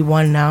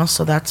 31 now,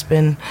 so that's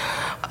been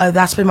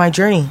my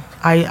journey.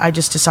 I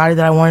just decided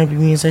that I wanted to be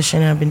a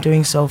musician, and I've been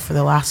doing so for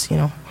the last,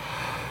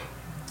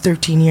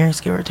 13 years,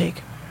 give or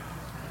take.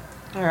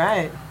 All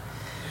right.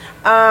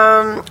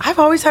 I've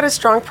always had a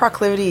strong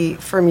proclivity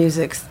for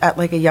music at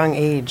like a young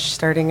age.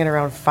 Starting at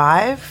around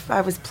 5,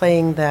 I was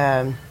playing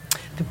the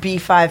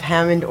B5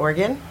 Hammond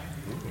organ,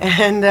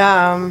 and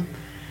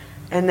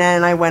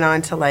then I went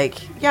on to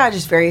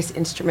just various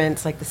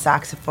instruments like the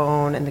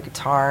saxophone and the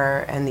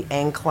guitar and the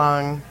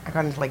anklung. I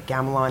got into like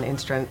gamelan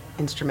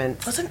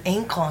instruments. What's an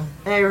anklung?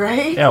 Hey,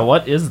 right? Yeah,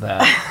 what is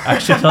that? I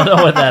actually don't know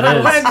what that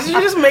is. Did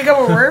you just make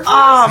up a word?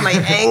 Oh, my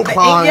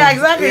anklung. Yeah,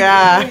 exactly.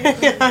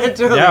 Yeah.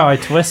 Totally. Yeah, I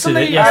twisted it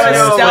Somebody- yesterday.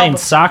 I was I playing know.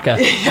 Saka.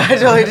 Yeah,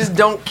 totally. Just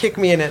don't kick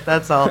me in it.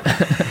 That's all.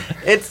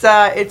 It's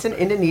an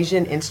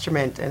Indonesian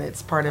instrument, and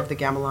it's part of the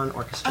gamelan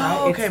orchestra.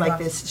 Oh, okay, it's like Bob.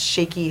 this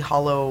shaky,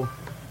 hollow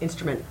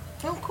instrument.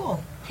 Oh,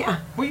 cool. Yeah.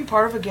 Were you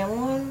part of a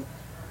gamelan?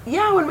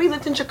 Yeah, when we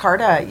lived in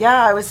Jakarta,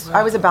 I was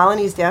a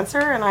Balinese dancer,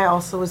 and I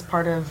also was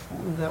part of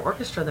the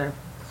orchestra there.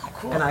 Oh,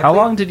 cool. And I How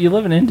played- long did you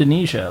live in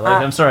Indonesia?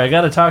 I'm sorry, I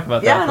got to talk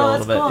about that for a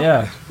little bit. cool.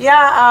 Yeah.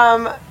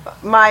 Yeah,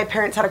 my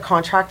parents had a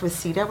contract with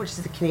CEDA, which is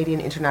the Canadian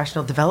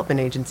International Development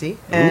Agency,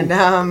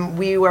 and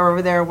we were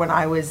over there when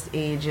I was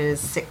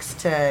ages 6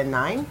 to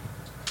 9,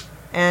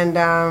 and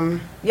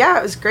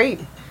it was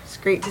great. It's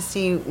great to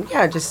see.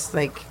 Yeah, just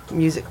like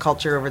music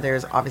culture over there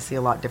is obviously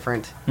a lot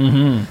different,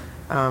 and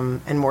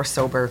more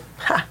sober.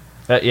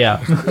 Yeah.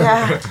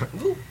 Yeah.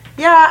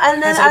 Yeah,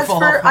 and then As a as full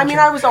for, health I mean,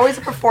 culture. I was always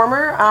a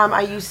performer.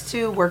 I used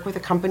to work with a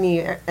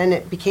company, and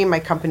it became my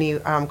company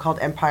called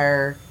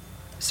Empire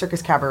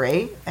Circus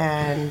Cabaret,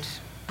 and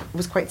it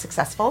was quite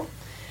successful.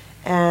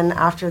 And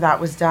after that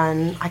was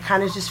done, I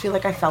kind of just feel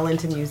like I fell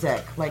into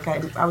music. Like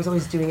I was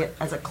always doing it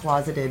as a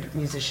closeted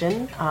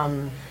musician.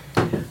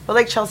 But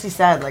like Chelsea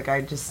said, like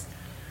I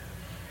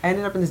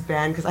ended up in this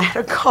band because I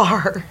had a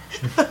car.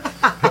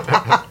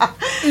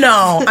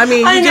 No, I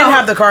mean, I you did know.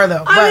 have the car,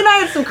 though. I mean, I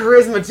had some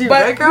charisma too,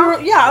 right, girl?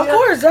 Of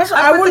course.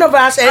 I put wouldn't the- have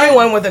asked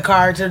anyone with a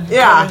car to come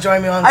and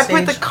join me on I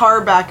stage. put the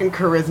car back in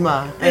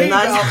charisma, There and you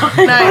that's go.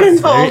 how Nice.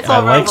 it's all I like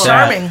level. that.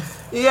 Charming.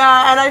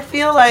 Yeah, and I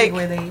feel like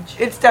With age.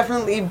 it's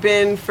definitely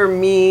been for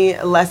me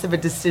less of a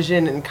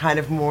decision and kind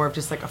of more of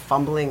just like a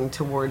fumbling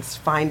towards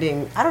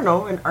finding, I don't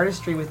know, an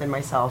artistry within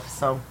myself.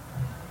 So,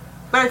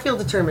 but I feel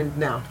determined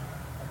now.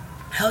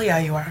 Hell yeah,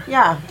 you are.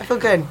 Yeah, I feel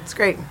good. It's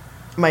great.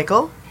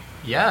 Michael?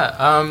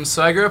 Yeah,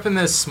 so I grew up in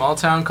this small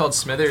town called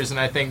Smithers, and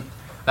I think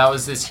that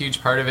was this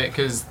huge part of it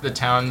because the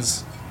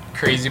town's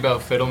crazy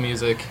about fiddle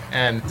music,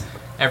 and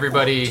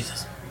everybody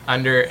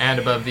under and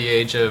above the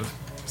age of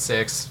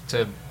 6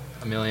 to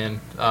a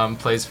million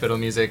plays fiddle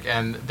music,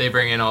 and they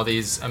bring in all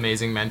these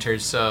amazing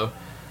mentors. So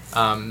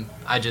I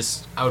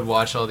would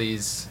watch all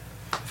these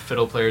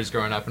fiddle players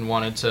growing up and I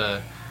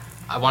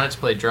wanted to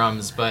play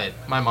drums, but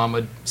my mom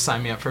would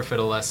sign me up for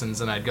fiddle lessons,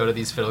 and I'd go to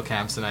these fiddle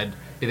camps, and I'd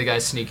be the guy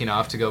sneaking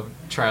off to go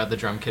try out the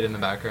drum kit in the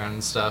background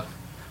and stuff.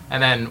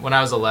 And then when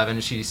I was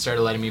 11, she started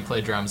letting me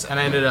play drums, and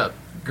I ended up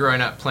growing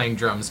up playing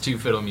drums to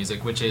fiddle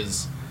music, which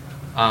is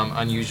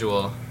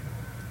unusual.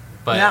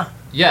 But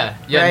yeah.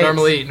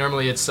 Right.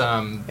 Normally it's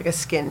Like a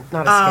skin,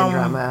 not a skin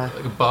drum.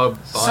 like a bog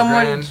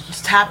Someone brand.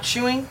 just tap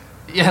chewing.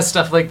 Yeah,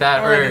 stuff like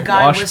that, Or like a or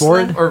guy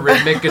washboard? whistling. or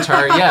rhythmic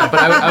guitar. Yeah, but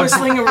I would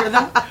Whistling a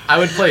rhythm. I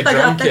would play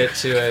drum kit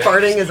to it.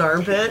 Farting his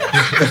armpit.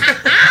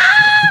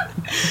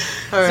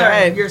 All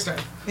Sorry, right. your story.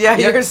 Yeah,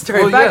 your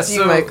story. Well, Back yeah, to you,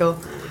 so Michael.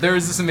 There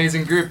was this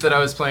amazing group that I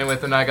was playing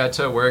with, and I got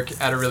to work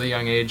at a really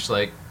young age,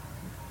 like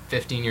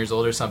 15 years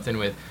old or something,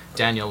 with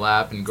Daniel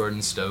Lapp and Gordon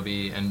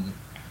Stobie and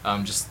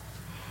just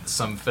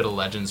some fiddle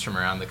legends from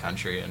around the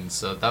country. And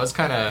so that's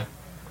kind of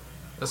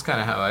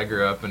how I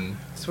grew up. And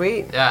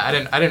Sweet. yeah, I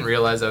didn't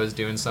realize I was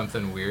doing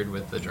something weird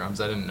with the drums.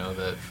 I didn't know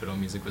that fiddle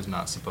music was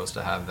not supposed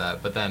to have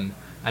that. But then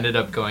I ended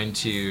up going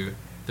to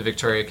the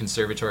Victoria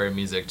Conservatory of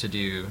Music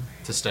to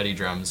study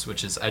drums,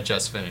 which is I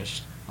just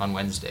finished on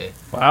Wednesday.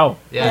 Wow.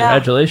 Yeah. Yeah.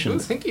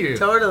 Congratulations. Ooh, thank you.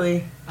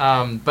 Totally.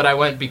 But I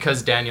went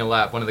because Daniel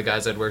Lapp, one of the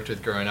guys I'd worked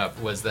with growing up,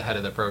 was the head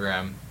of the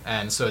program.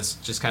 And so it's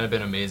just kind of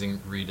been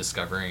amazing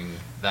rediscovering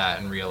that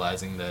and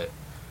realizing that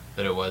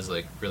it was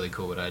like really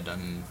cool what I'd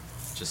done.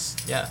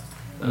 Just, yeah,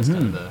 that was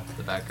kind of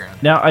the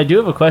background. Now, I do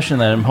have a question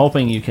that I'm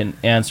hoping you can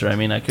answer. I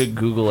mean, I could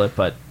Google it,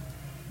 but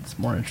it's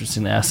more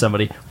interesting to ask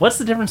somebody. What's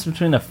the difference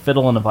between a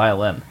fiddle and a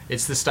violin?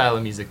 It's the style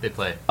of music they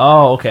play.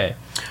 Oh, okay.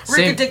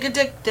 Same-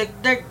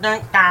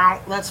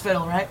 Ricka-dick-a-dick-dick-dick-dunk-down. That's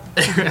fiddle, right?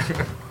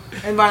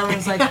 And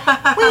violin's like,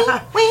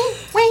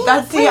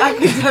 That's the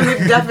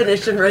academic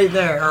definition right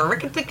there.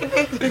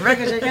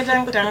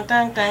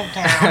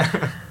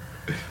 ricka-dick-a-dunk-dunk-dunk-dunk-down.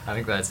 I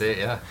think that's it,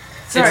 yeah.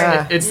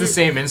 Sorry. It's the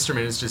same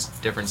instrument, it's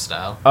just different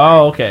style.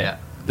 Oh, okay. Yeah.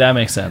 That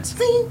makes sense.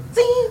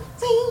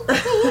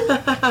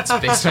 It's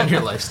based on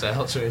your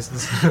lifestyle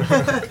choices.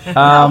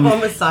 How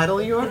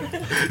homicidal you are.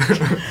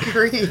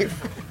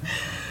 Grief.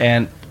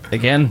 And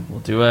again, we'll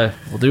do a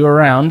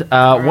round. What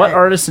right.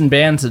 artists and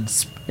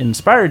bands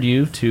inspired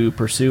you to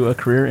pursue a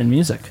career in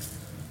music?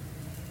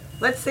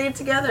 Let's say it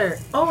together.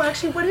 Oh,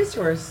 actually, what is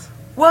yours?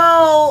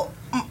 Well,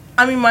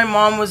 I mean, my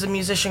mom was a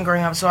musician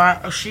growing up,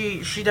 so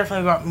she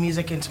definitely brought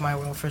music into my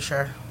world for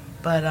sure.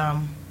 But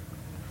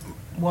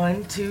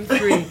 1, 2,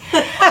 3,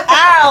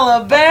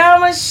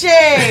 Alabama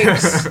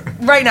Shakes.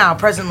 Right now,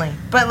 presently,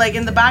 but like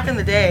in the back in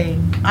the day,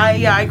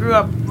 I grew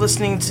up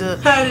listening to.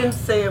 I didn't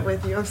say it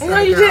with you. I'm sorry. No,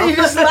 you girl. didn't. You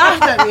just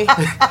laughed at me.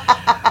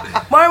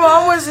 My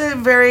mom was a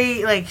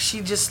very like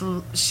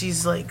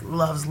she's like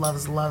loves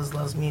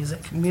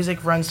music.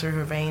 Music runs through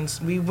her veins.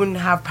 We wouldn't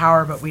have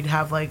power, but we'd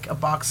have like a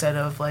box set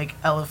of like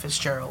Ella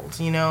Fitzgerald,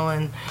 you know,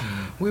 and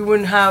we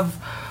wouldn't have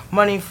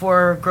money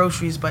for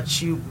groceries, but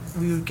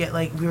we would get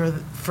like we were the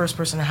first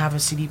person to have a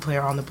CD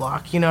player on the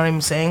block. You know what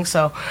I'm saying?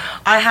 So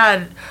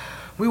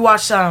we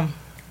watched On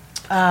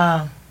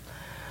a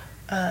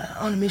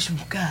Mission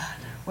with God.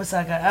 What's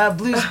that guy?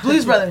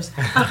 Blues Brothers.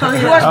 We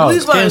watch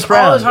Blues Brothers James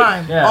Brown. all the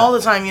time. Yeah. All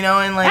the time, you know,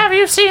 and like Have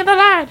you seen the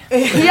light?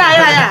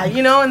 yeah.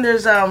 You know, and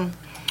there's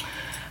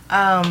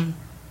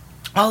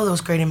all of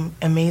those great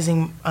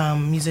amazing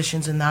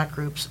musicians in that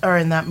groups or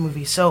in that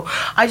movie. So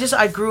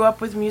I grew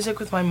up with music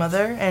with my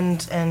mother,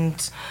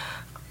 and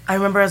I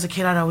remember as a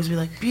kid I'd always be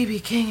like, B.B.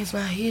 King is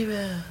my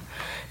hero.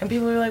 And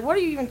people were like, what are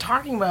you even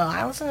talking about?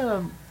 I listen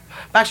to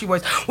Backstreet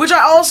Boys, which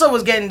I also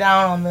was getting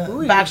down on the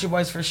Backstreet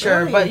Boys for sure.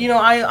 Really? But you know,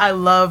 I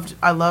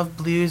loved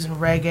blues and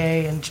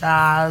reggae and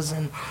jazz,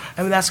 and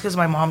I mean that's because of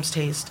my mom's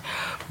taste.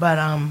 But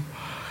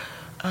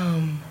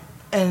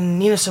and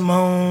Nina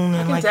Simone I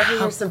and can like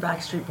definitely hear some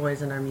Backstreet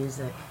Boys in our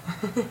music.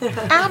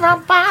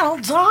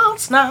 everybody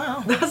dance now.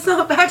 That's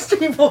not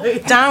Backstreet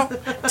Boys. Down.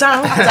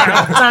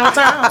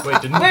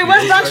 Wait, didn't the Wait,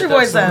 what's Beatles Backstreet write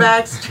Boys that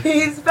then?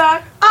 Backstreet's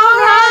back. All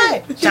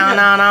right.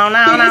 Down, He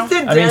just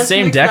did I mean, Dance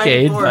same Mix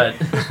decade,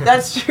 94. but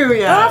That's true,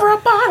 yeah.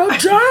 Everybody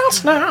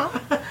dance now.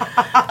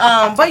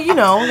 But you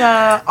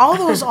know,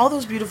 all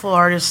those beautiful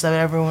artists that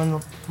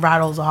everyone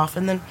rattles off,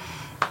 and then.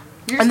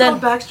 You're And still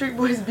then- Backstreet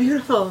Boys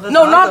beautiful. That's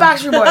No, not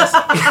awesome. Backstreet Boys.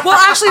 Well,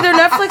 actually, their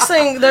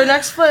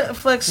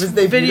Netflix Was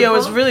they video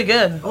is beautiful? really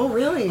good. Oh,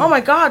 really? Oh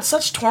my God,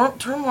 such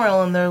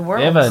turmoil in their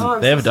world. they have Oh,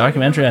 I'm a so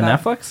documentary on sorry.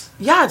 Netflix.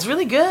 Yeah, it's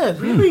really good.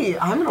 Really?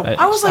 I'm gonna watch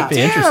I was like, Be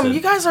damn, interested. you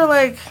guys are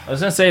like, I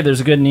was gonna say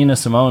there's a good Nina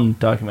Simone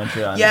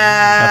documentary on Netflix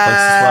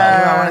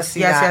yeah. I wanna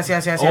see yes, that.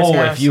 yes. as well.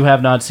 Oh, if you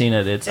have not seen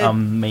it, it's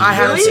amazing. I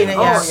haven't Really? seen it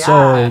Oh, yet. yeah.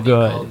 So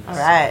good. All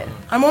right.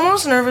 I'm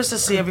almost nervous to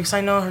see it because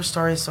I know her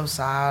story is so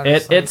sad.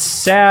 It's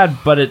sad,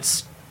 but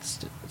it's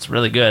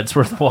really good. It's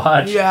worth a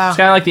watch. Yeah. It's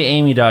kind of like the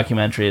Amy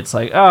documentary. It's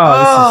like,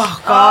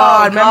 Oh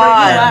God! Remember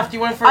God. you left? You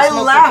went for a I smoke.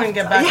 You left. couldn't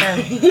get back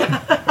in.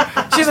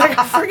 She's like,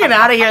 I'm freaking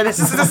out of here. This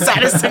is the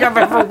saddest thing I've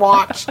ever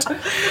watched.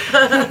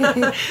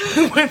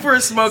 Went for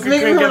a smoke and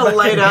Make me couldn't get want to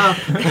back light in. up.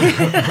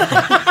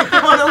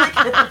 I want to like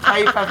hit the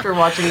pipe after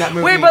watching that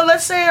movie. Wait, but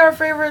let's say our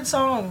favorite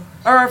song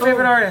or our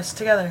favorite artist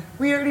together.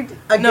 we already did.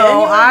 Again, No, you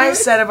wanna I do it?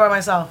 said it by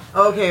myself.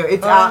 Okay,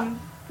 it's 1,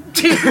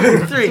 2,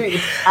 3.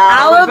 It's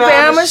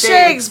Alabama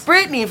Shakes.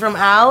 Brittany from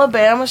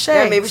Alabama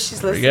Shakes. Yeah, maybe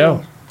she's there listening. you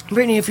go.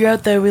 Brittany, if you're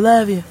out there, we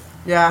love you.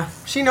 Yeah,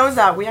 she knows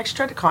that. We actually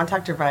tried to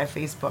contact her via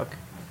Facebook.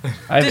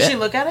 Did she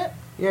look at it?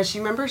 Yeah, she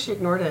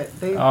ignored it.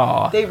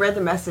 Aw. They read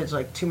the message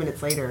like 2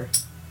 minutes later.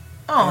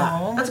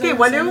 Oh, That's okay.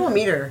 One day we'll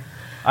meet her.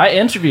 I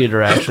interviewed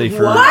her actually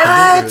for.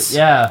 What?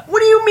 Yeah. What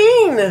do you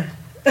mean?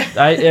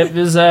 It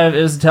was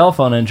a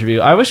telephone interview.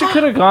 I wish it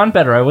could have gone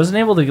better. I wasn't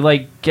able to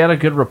like get a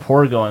good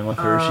rapport going with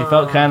her. She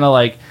felt kind of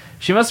like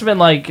she must have been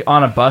like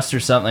on a bus or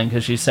something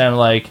because she sounded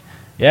like,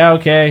 yeah,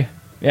 okay,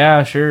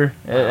 yeah, sure.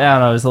 I don't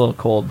know. It was a little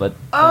cold, but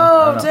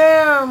Oh,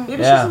 damn.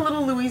 Maybe Yeah. she's a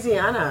little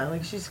Louisiana.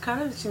 Like she's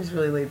kind of seems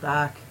really laid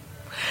back.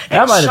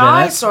 that might have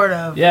Shy, been it. sort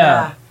of.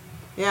 Yeah,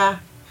 Yeah.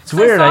 it's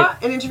weird. I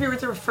saw an interview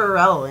with her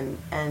Pharrell,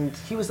 and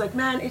he was like,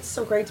 "Man, it's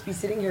so great to be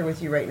sitting here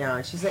with you right now."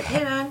 And she's like,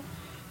 "Hey, man,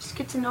 just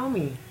get to know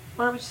me.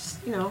 Why don't we just,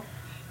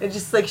 and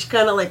just like she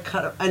kind of like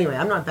cut. Anyway,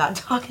 I'm not bad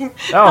talking.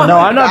 Oh no,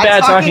 I'm not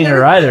bad talking to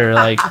her either.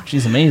 Like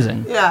she's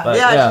amazing. Yeah, But,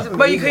 yeah, she's amazing.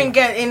 But you couldn't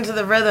get into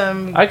the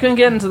rhythm. I couldn't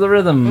get into the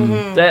rhythm.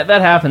 Mm-hmm.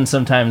 That happens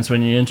sometimes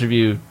when you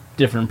interview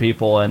different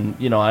people, and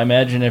I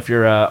imagine if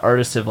you're an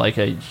artist of like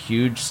a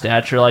huge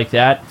stature like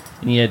that,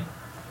 and you have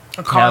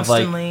like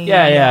Constantly.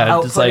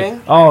 just like,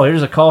 Outputting. oh,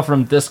 here's a call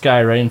from this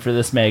guy writing for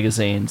this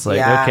magazine. It's like,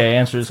 Yeah, okay,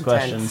 answer his it's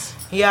questions.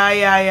 intense.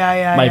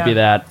 Yeah. Might be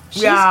that.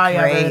 She's Yeah, I've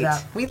heard great. of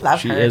that. We love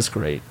She her. is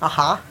great.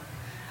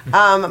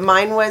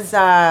 Mine was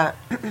I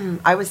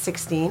was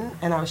 16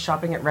 and I was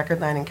shopping at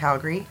Recordland in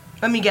Calgary.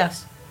 Let me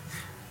guess.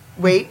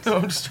 Wait, No,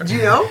 I'm just do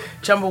you know?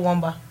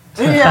 Chumbawamba.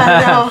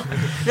 Yeah,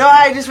 no,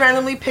 I just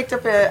randomly picked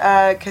up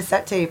a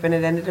cassette tape and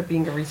it ended up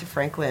being Aretha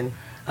Franklin.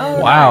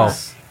 Oh, Wow.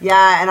 nice.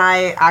 Yeah, and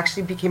I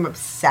actually became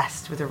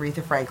obsessed with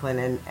Aretha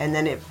Franklin, and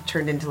then it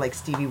turned into like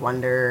Stevie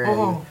Wonder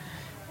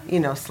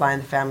and Sly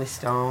and the Family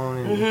Stone,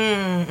 and,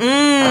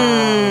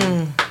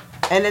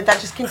 and that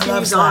just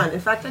continues Sly. on. In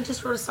fact, I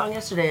just wrote a song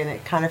yesterday, and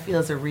it kind of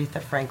feels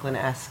Aretha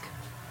Franklin-esque.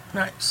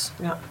 Nice.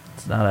 Yeah.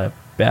 It's not a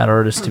bad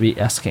artist to be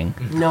esking.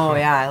 No,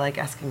 yeah, I like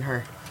asking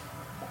her.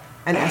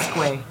 And Esque.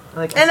 I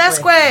like And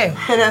Esque.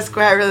 And Esque,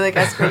 I really like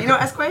Esque. You know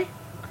Esque?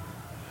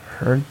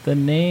 Heard the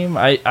name?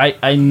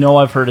 I know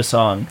I've heard a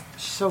song.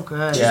 She's so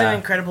good. She's Yeah. an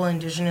incredible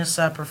indigenous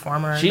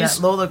performer She's-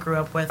 that Lola grew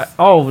up with.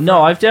 Oh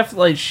no, they've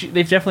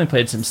definitely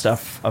played some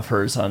stuff of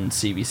hers on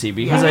CBC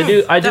because Yeah. I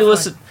do Definitely.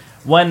 listen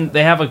when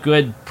they have a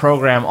good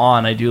program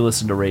on. I do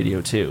listen to radio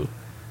too,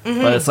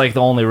 but it's like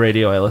the only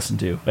radio I listen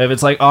to. If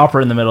it's like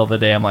opera in the middle of the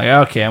day, I'm like,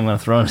 okay, I'm gonna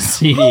throw in a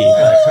CD.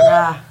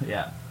 Yeah.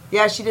 Yeah,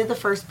 Yeah, she did the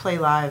first play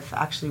live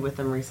actually with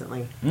them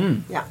recently.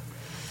 Yeah.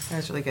 That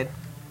was really good.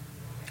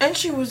 And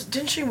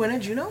didn't she win a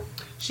Juno?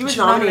 She was She was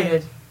nominated.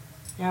 nominated.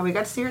 Yeah, we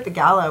got to see her at the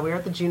gala. We were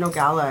at the Juno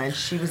Gala, and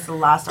she was the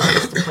last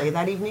artist to play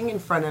that evening in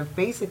front of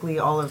basically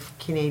all of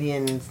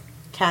Canada's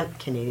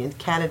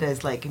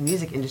like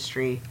music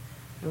industry.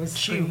 It was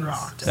She pretty-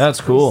 rocked. that's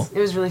cool. It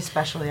was really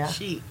special, yeah.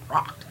 She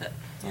rocked it.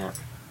 Yeah.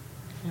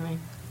 Anyway.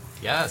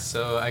 Yeah,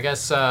 so I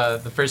guess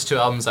the first two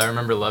albums I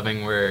remember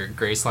loving were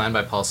Graceland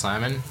by Paul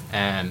Simon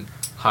and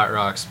Hot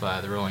Rocks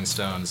by the Rolling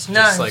Stones.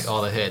 Nice. Just like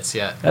all the hits,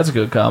 yeah. That's a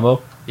good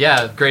combo.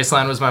 Yeah,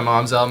 Graceland was my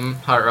mom's album,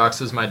 Hot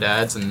Rocks was my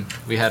dad's, and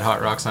we had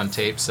Hot Rocks on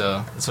tape,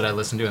 so that's what I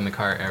listened to in the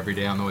car every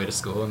day on the way to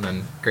school, and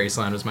then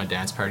Graceland was my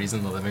dance parties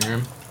in the living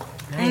room.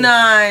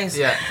 Nice.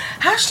 Yeah.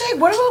 Hashtag,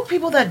 what about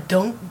people that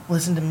don't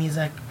listen to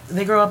music?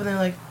 They grow up and they're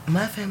like,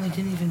 my family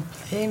didn't even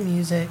play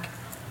music.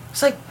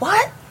 It's like,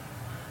 what?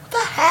 What the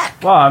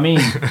heck? Well, I mean,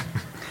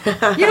 You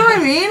know what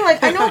I mean?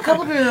 Like, I know a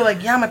couple people that are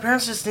like, yeah, my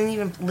parents just didn't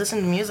even listen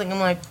to music. I'm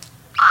like,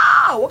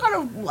 what kind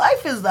of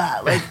life is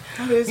that? Like,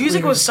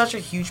 music was such a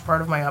huge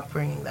part of my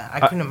upbringing that I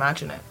couldn't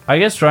imagine it. I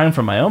guess drawing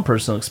from my own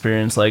personal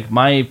experience, like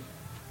my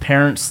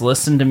parents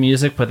listened to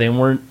music, but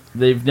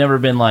they've never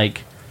been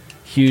like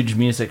huge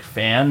music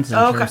fans in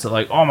Okay. terms of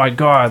like, oh my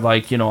god,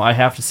 like, I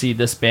have to see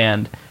this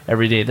band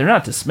every day. They're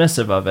not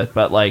dismissive of it,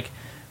 but like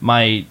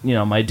my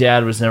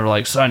dad was never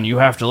like, son, you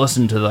have to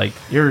listen to like,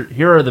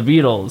 here are the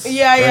Beatles.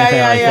 Yeah, or yeah, anything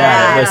yeah, like yeah,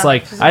 that. It yeah. was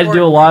like, It's I had to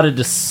do a important. lot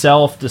of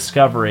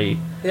self-discovery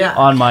Yeah.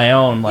 on my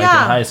own, like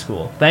Yeah. in high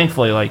school.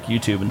 Thankfully, like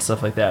YouTube and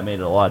stuff like that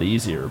made it a lot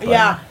easier. But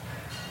Yeah.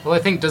 Well, I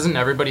think, doesn't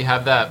everybody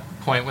have that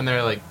point when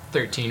they're like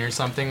 13 or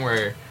something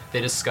where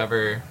they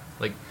discover,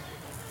 like,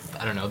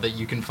 I don't know, that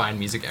you can find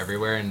music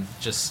everywhere and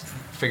just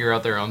figure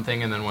out their own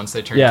thing, and then once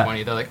they turn Yeah.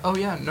 20, they're like, oh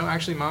yeah, no,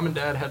 actually, mom and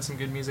dad had some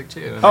good music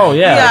too. And Oh, then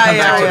yeah. Yeah, come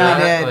back to yeah,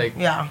 that, yeah. like,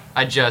 Yeah.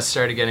 I just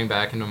started getting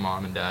back into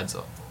mom and dad's,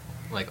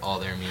 like, all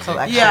their music.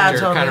 Collection. Yeah, After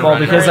totally. kinda Well,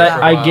 running because away for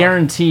a I while.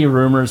 guarantee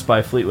Rumors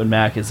by Fleetwood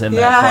Mac is in Yeah,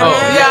 that. Oh,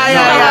 playlist.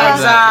 Yeah,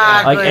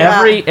 exactly. Like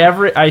yeah.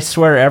 every I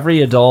swear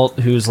every adult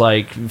who's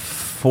like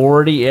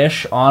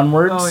 40-ish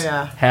onwards Oh,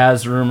 yeah.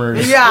 has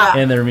Rumors Yeah.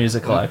 in their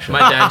music collection.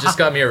 My dad just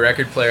got me a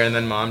record player, and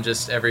then mom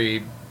just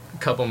every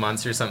couple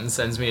months or something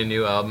sends me a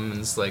new album, and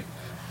it's like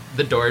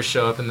the Doors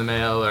show up in the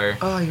mail, or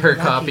Oh, you're her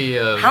lucky. copy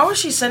of, How is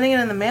she sending it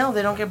in the mail?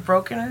 They don't get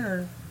broken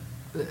or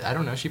I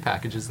don't know, she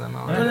packages them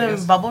all. put right, I them in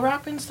guess. bubble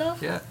wrap and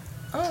stuff? Yeah.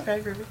 Oh, okay,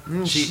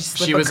 groovy. She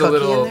slip was a cookie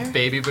little in there?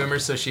 baby boomer,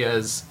 so she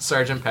has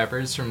Sgt.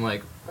 Pepper's from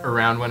like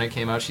around when it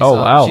came out. She Oh,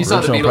 saw, wow, She saw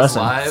the original Beatles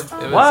pressing. live. It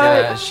was, What?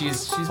 Yeah,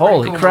 she's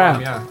Holy pretty cool crap.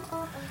 mom, yeah.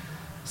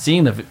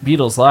 Seeing the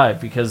Beatles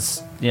live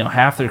because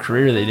half their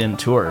career they didn't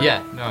tour.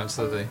 Yeah, no,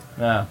 absolutely.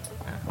 Yeah.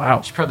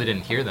 Wow. She probably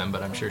didn't hear them,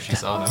 but I'm sure she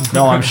saw them.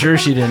 No, I'm sure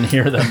she didn't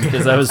hear them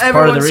because that was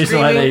part of the Everyone's reason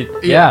why they.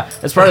 screaming. Yeah,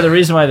 that's part of the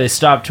reason why they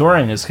stopped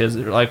touring is because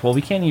they're like, well,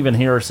 we can't even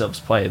hear ourselves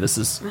play. This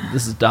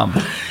is dumb.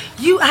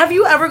 Have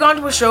you ever gone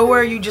to a show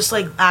where you just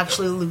like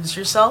actually lose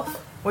yourself?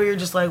 Where you're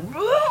just like,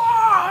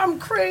 I'm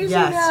crazy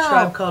Yes, now.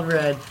 Tribe Called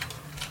Red.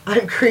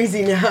 I'm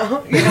crazy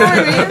now. You know what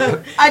I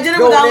mean? I did it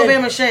with Going in.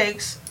 Alabama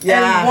Shakes.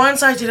 Yeah. And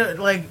once I did it,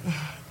 like,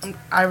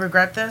 I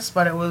regret this,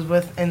 but it was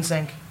with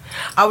NSYNC.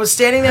 I was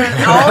standing there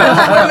and all the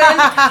women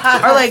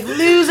are like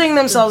losing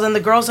themselves, and the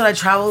girls that I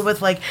traveled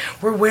with like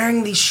were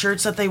wearing these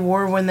shirts that they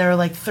wore when they were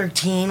like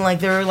 13, like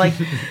they were like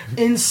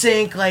in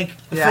sync, like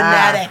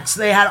fanatics.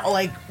 They had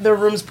like their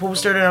rooms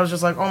postered, and I was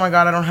just like, oh my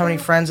god, I don't have any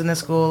friends in this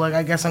school. Like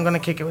I guess I'm gonna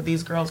kick it with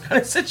these girls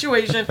kind of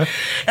situation. And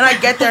I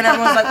get there and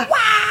everyone's like,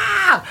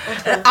 wow,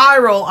 and eye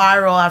roll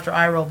after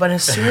eye roll. But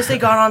as soon as they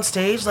got on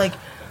stage, like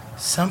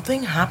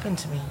something happened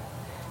to me.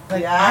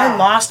 Like I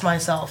lost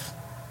myself.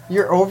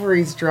 Your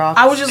ovaries dropped.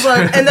 I was just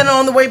like, and then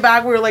on the way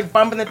back, we were like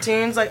bumping the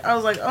tunes. Like I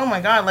was like, oh my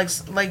god,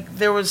 like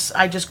there was,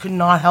 I just could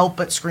not help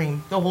but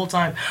scream the whole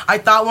time. I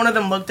thought one of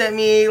them looked at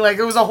me. Like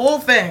it was a whole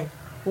thing.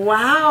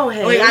 Wow,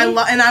 hey. Like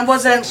and I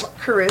wasn't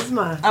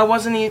charisma. I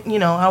wasn't,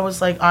 I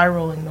was like eye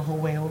rolling the whole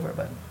way over.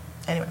 But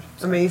anyway,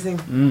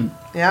 amazing.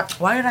 Yep.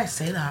 Why did I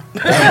say that?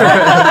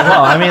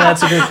 Well, I mean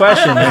that's a good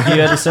question. Have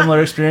you had a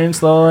similar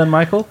experience, Lola and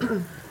Michael?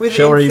 With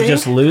Show where you NSYNC?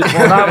 just lose.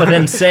 Well, not with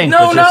NSYNC.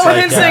 No, but not just with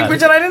like, NSYNC.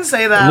 Pretend I didn't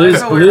say that. I'm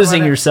so weird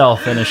losing about it.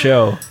 yourself in a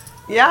show.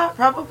 Yeah,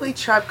 probably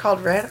Tribe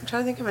Called Red. I'm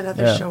trying to think of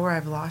another show where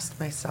I've lost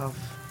myself.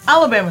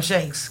 Alabama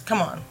Shakes.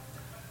 Come on.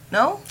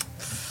 No?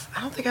 I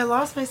don't think I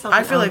lost myself. I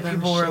in feel like Alabama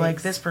people were like,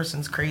 Shakes. this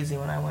person's crazy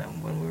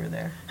when we were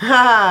there.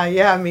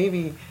 Yeah,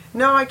 maybe.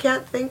 No, I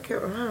can't think. I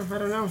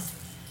don't know.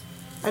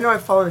 I know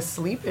I've fallen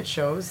asleep at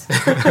shows.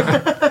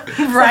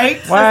 Right?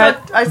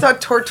 What? I saw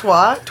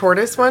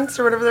Tortoise once,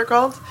 or whatever they're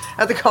called,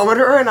 at the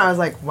Commodore, and I was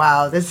like,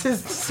 wow, this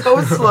is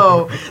so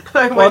slow.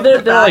 Well,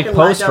 they're like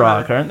post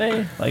rock, aren't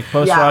they? Like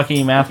post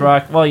rocky, math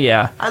rock. Well,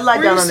 yeah. I lied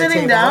Were down you on the sitting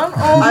table. down?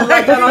 Oh I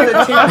lied down on the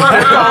table on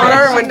the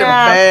counter and went to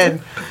Snap.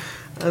 bed.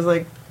 I was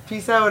like,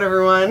 peace out,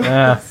 everyone.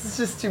 Yeah. This is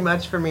just too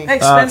much for me.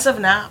 Expensive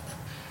nap.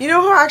 You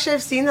know who actually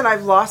I've seen that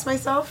I've lost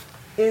myself?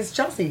 Is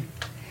Chelsea.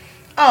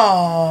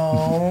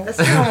 Oh, That's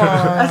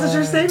a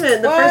true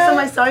statement. The What? first time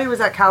I saw you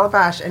was at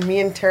Calabash, and me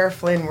and Tara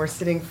Flynn were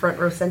sitting front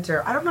row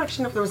center. I don't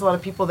actually know if there was a lot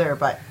of people there,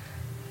 but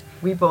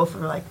we both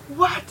were like,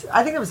 what?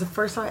 I think it was the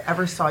first time I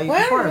ever saw you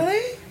What, perform.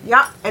 really?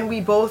 Yeah, and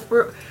we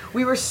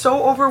were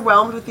so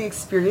overwhelmed with the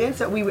experience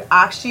that we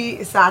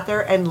actually sat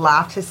there and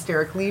laughed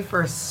hysterically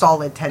for a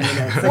solid 10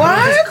 minutes. Like,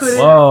 What? We, just couldn't-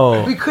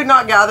 Whoa. we could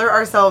not gather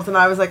ourselves, and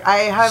I was like, I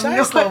have no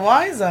Shiesty,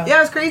 why is that? Yeah,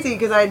 it was crazy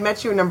because I had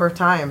met you a number of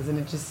times, and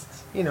it just,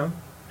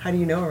 how do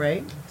you know,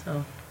 right?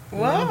 So.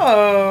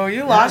 Whoa,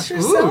 you lost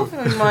yourself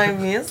in my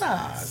music.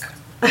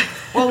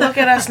 Well, look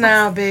at us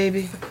now,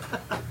 baby.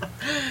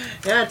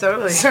 Yeah,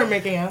 totally. Start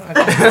making out.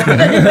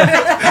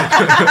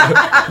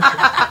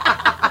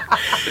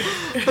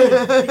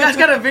 You guys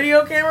got a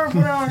video camera?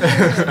 Put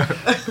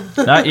it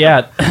on. Not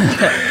yet.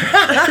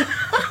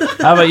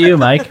 How about you,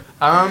 Mike?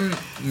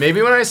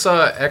 Maybe when I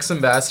saw X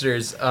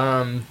Ambassadors,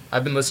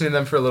 I've been listening to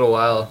them for a little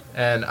while,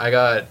 and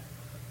I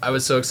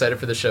was so excited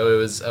for the show. It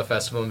was a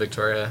festival in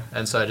Victoria,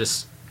 and so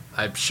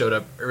I showed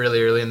up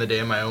really early in the day,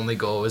 and my only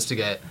goal was to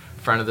get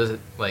front of the,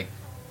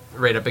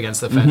 right up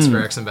against the fence for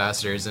X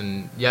Ambassadors,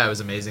 and yeah, it was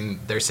amazing.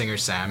 Their singer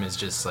Sam is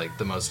just like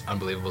the most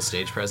unbelievable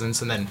stage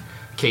presence, and then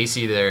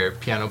Casey, their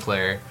piano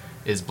player,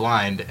 is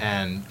blind,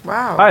 and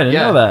Wow. I didn't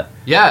know that.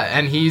 yeah,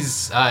 and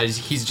he's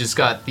just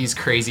got these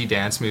crazy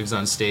dance moves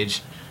on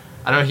stage.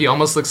 I don't know, he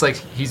almost looks like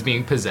he's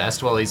being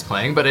possessed while he's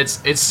playing, but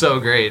it's so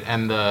great,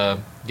 and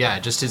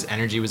just his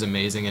energy was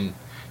amazing, and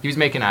he was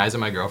making eyes at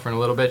my girlfriend a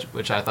little bit,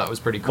 which I thought was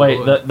pretty cool.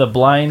 Wait, the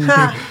blind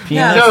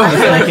pianist? No.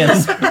 I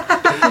can-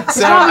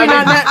 So,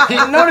 I mean,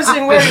 I'm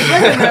noticing where you're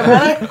looking there,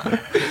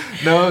 brother.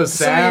 no,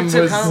 Sam you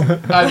took was.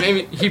 home.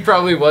 Maybe he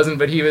probably wasn't,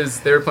 but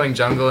they were playing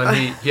jungle, and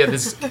he had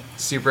this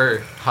super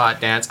hot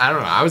dance. I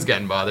don't know. I was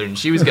getting bothered, and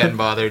she was getting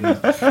bothered. And,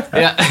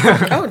 yeah.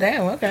 Oh,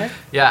 damn, okay.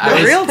 Yeah. The I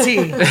was, real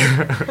tea.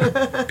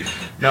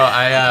 No,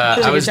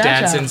 I was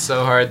cha-cha. dancing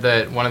so hard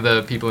that one of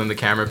the people in the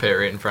camera pit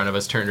right in front of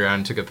us turned around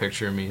and took a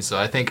picture of me. So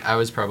I think I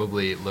was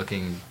probably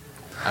looking,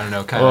 I don't know,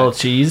 a little kind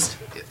cheesed.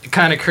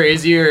 of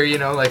crazy, or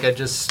like I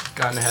just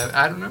gotten ahead.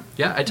 I don't know.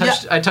 Yeah, I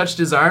touched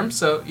his arm,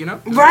 so Right,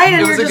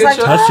 and it you're was a just good like,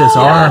 show. Touched his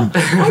arm.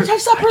 I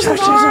touched that person's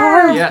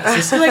arm. Yeah,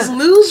 You like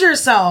lose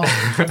yourself.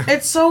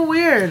 It's so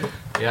weird.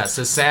 yeah.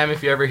 So Sam,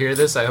 if you ever hear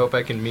this, I hope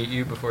I can meet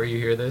you before you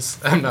hear this.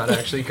 I'm not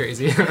actually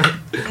crazy, but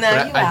you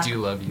I are. do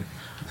love you.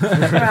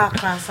 Rock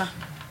classa.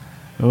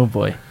 Oh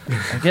boy.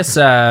 I guess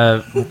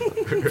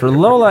for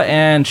Lola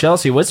and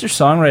Chelsea, what's your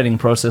songwriting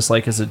process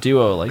like as a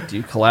duo? Like, do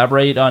you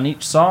collaborate on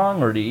each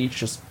song, or do you each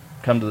just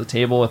come to the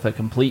table with a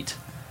complete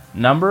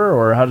number,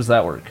 or how does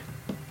that work?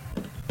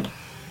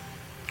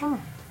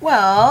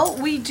 Well,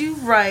 we do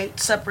write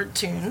separate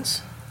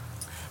tunes,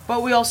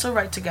 but we also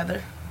write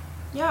together.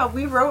 Yeah,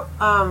 we wrote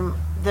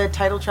the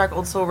title track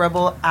 "Old Soul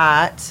Rebel"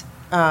 at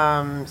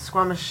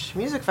Squamish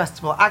Music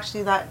Festival.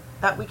 Actually, that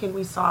that weekend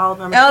we saw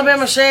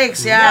Alabama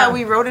Shakes, yeah. Yeah,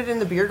 we wrote it in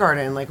the beer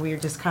garden. Like, we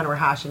just kind of were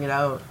hashing it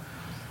out.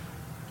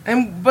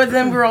 But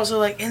then we're also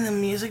like, in the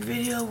music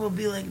video, we'll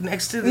be like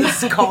next to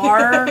this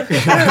car.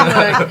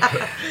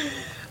 Like,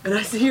 and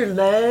I see your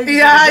legs.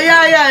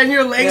 Yeah, and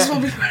your legs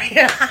will be.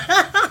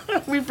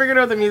 We figured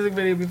out the music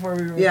video before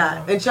we were.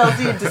 Yeah, and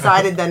Chelsea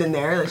decided then and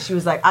there, like, she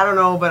was like, I don't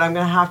know, but I'm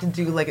gonna have to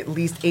do like at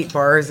least 8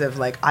 bars of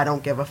like, I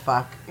don't give a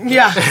fuck.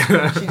 Yeah.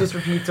 She just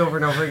repeats over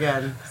and over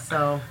again.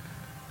 So,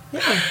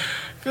 yeah.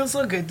 Feels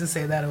so good to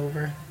say that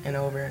over and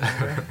over and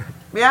over.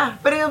 Yeah,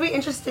 but it'll be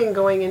interesting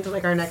going into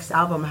like our next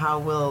album, how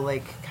we'll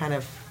like kind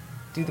of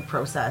do the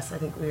process. I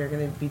think we are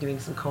going to be doing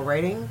some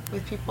co-writing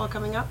with people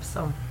coming up,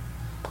 so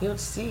you'll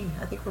see.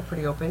 I think we're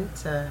pretty open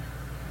to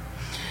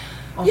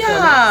all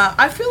formats.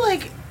 I feel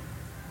like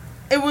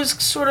it was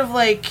sort of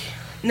like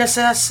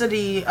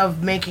necessity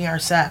of making our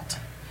set.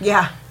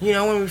 Yeah. You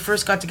know, when we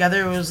first got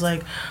together, it was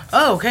like,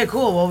 oh, okay,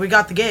 cool. Well, we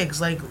got the gigs.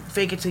 Like,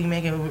 fake it till you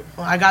make it.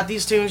 I got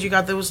these tunes, you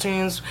got those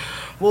tunes.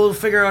 We'll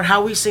figure out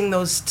how we sing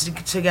those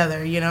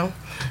together, you know?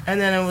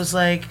 And then it was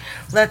like,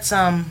 let's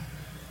write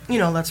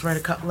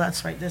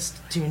this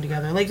tune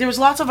together. Like, there was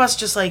lots of us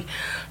just like,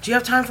 do you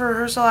have time for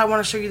rehearsal? I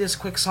want to show you this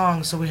quick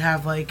song. So we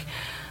have like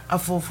a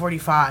full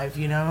 45,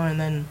 you know? And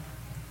then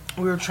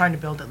we were trying to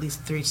build at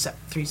least three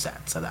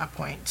sets at that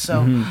point.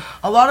 So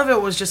a lot of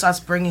it was just us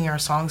bringing our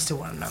songs to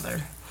one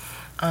another.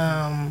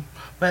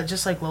 But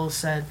just like Lowell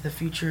said, the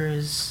future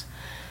is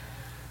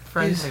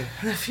Friendly.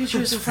 The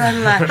future is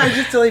friendly. I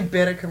just totally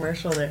bit a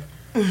commercial there.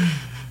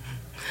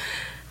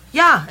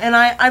 Yeah, and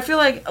I feel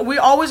like we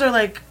always are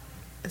like,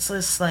 it's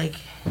this like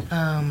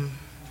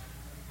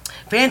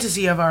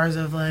fantasy of ours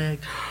of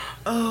like,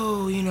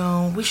 oh, you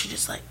know, we should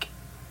just like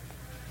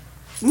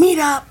meet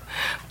up,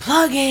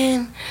 plug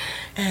in,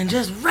 and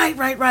just write.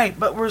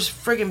 But we're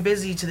friggin'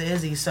 busy to the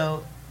izzy,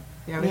 so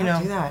Yeah, we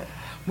don't do that.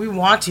 We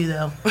want to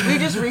though. We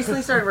just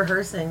recently started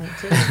rehearsing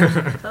too.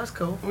 That was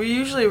cool. We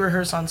usually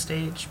rehearse on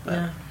stage, but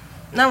Yeah.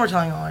 now we're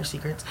telling all our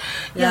secrets.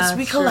 Yeah, Yes,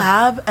 we it's true.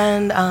 collab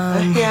and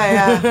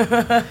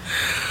Yeah.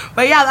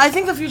 But yeah, I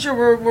think the future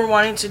we're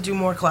wanting to do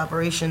more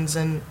collaborations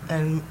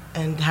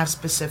and have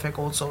specific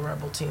Old Soul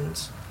Rebel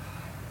tunes.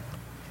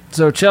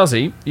 So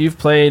Chelsea, you've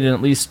played in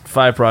at least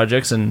 5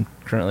 projects and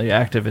currently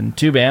active in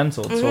 2 bands,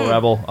 Old Soul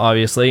Rebel,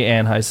 obviously,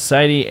 and High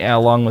Society,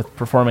 along with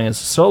performing as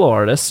a solo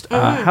artist.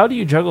 How do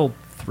you juggle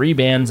 3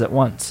 bands at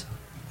once?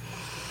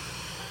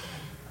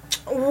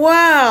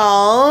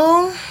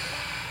 Well,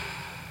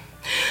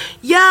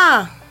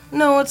 yeah,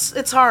 no,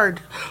 it's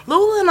hard.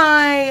 Lola and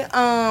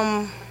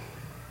I,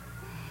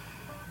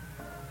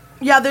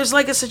 yeah, there's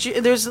like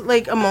there's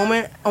like a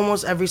moment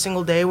almost every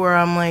single day where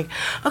I'm like,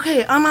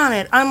 okay, I'm on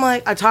it. I'm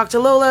like, I talk to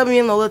Lola, me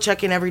and Lola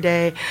check in every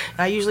day. And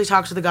I usually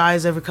talk to the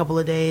guys every couple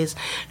of days,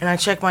 and I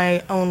check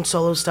my own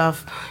solo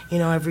stuff, you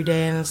know, every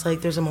day. And it's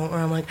like, there's a moment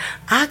where I'm like,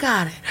 I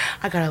got it.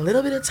 I got a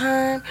little bit of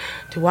time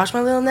to watch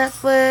my little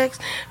Netflix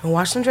and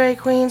watch some Drag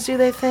Queens do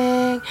their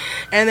thing.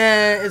 And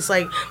then it's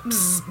like,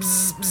 bzz,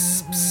 bzz,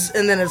 bzz, bzz,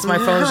 and then it's my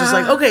phone's just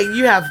like, okay,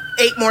 you have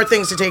 8 more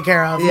things to take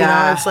care of. You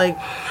know, it's like,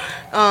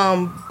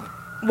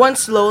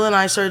 once Lola and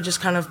I started just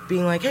kind of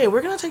being like, hey,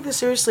 we're going to take this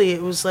seriously,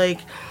 it was like,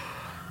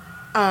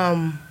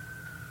 you're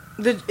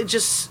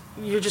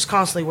just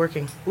constantly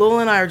working. Lola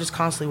and I are just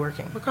constantly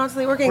working. We're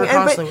constantly working. We're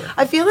constantly working.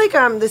 I feel like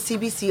the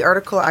CBC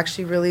article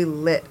actually really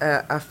lit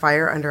a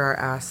fire under our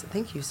ass.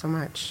 Thank you so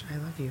much. I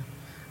love you.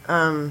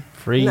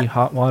 Free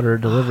hot water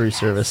delivery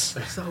service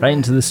right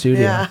into the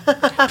studio. Yeah.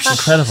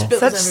 Incredible.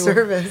 Such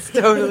service,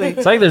 totally.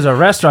 It's like there's a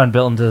restaurant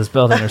built into this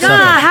building or something.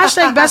 Yeah,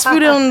 hashtag best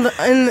food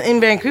in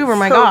Vancouver,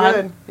 my So God.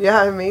 good.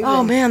 Yeah, amazing.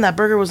 Oh, man, that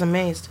burger was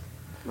amazed.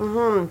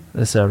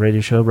 This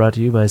radio show brought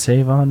to you by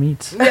Save On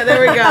Meats. Yeah,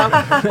 there we go.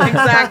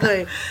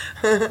 Exactly.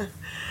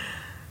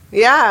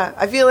 Yeah,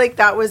 I feel like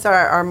that was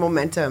our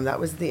momentum. That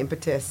was the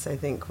impetus, I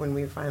think, when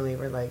we finally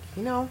were like,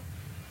 you know,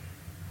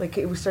 like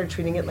we started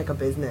treating it like a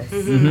business.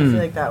 I feel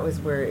like that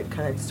was where it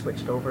kind of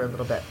switched over a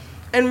little bit.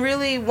 And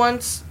really,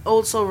 once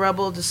Old Soul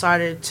Rebel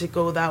decided to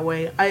go that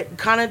way, I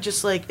kind of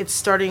just like, it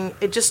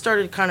just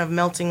started kind of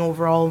melting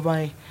over all of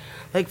my,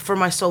 like for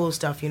my solo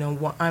stuff, you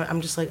know,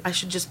 I'm just like, I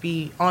should just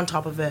be on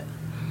top of it.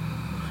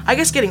 I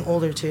guess getting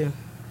older too.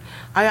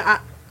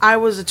 I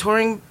was a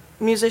touring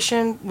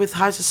musician with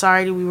High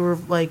Society. We were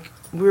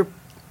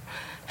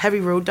heavy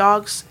road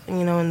dogs,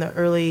 you know, in the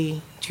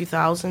early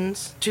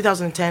 2000s,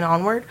 2010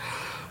 onward.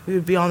 We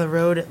would be on the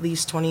road at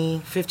least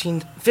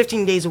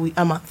 15 days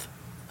a month,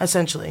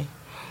 essentially.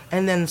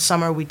 And then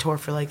summer we'd tour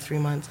for like 3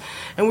 months.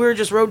 And we were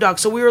just road dogs.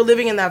 So we were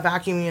living in that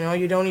vacuum, you know.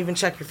 You don't even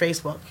check your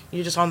Facebook.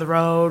 You're just on the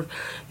road,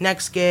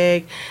 next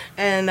gig.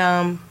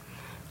 And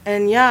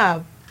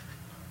yeah,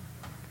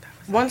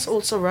 once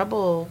Old Soul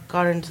Rebel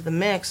got into the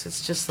mix,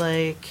 it's just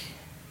like,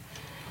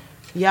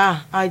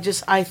 yeah, I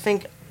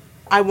think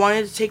I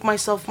wanted to take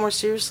myself more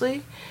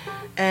seriously.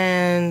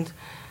 And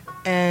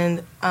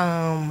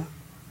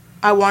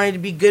I wanted to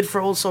be good for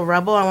Old Soul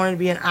Rebel. I wanted to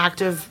be an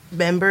active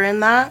member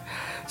in that.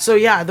 So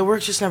yeah, the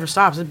work just never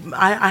stops.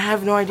 I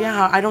have no idea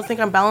how. I don't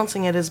think I'm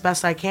balancing it as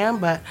best I can,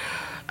 but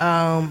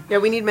Yeah,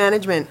 we need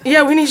management.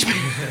 Yeah, we need.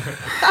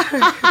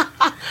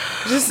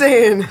 Just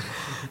saying.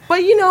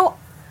 But you know,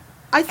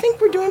 I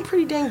think we're doing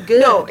pretty dang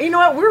good. No, you know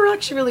what? We're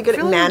actually really good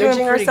at feel like we're doing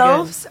managing pretty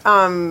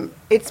ourselves.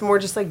 It's more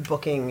just like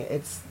booking. I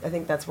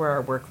think that's where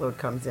our workload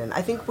comes in.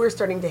 I think we're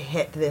starting to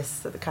hit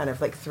this kind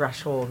of like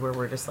threshold where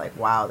we're just like,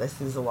 wow, this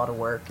is a lot of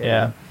work. And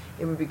Yeah.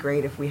 it would be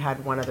great if we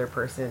had one other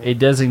person. A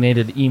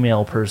designated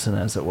email person,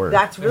 as it were.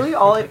 That's really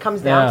all it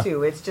comes down Yeah.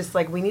 to. It's just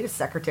like we need a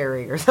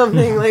secretary or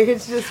something. Like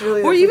it's just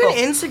really. Or that even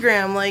simple.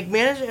 Instagram, like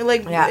managing,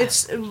 like Yeah.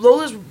 it's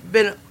Lola's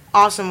been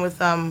awesome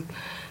with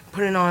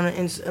putting on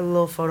a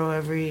little photo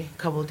every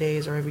couple of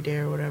days or every day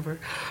or whatever.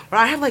 But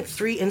I have like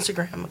 3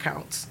 Instagram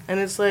accounts, and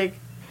it's like,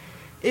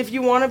 if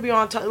you want to be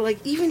on top, like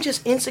even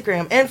just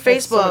Instagram and That's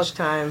Facebook, so much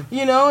time.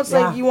 you know, it's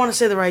Yeah. like you want to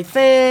say the right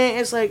thing.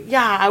 It's like,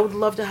 yeah, I would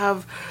love to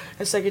have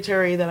a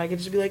secretary that I could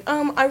just be like,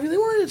 I really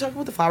wanted to talk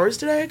about the flowers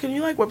today. Can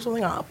you like whip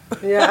something up?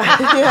 Yeah,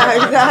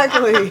 yeah,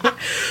 exactly.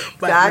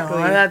 But Exactly.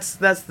 no, that's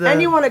the.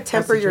 And you want to that's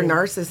temper the your dream.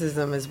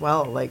 narcissism as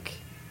well. Like,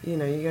 you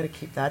know, you got to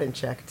keep that in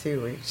check too.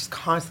 Where you're just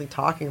constantly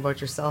talking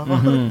about yourself all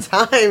the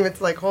time.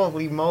 It's like,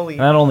 holy moly.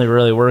 That only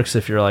really works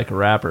if you're like a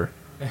rapper.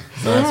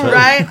 So that's what-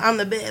 Right? I'm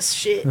the best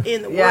shit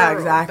in the world. Yeah,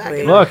 exactly. Back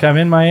it Look, I'm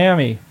in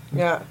Miami.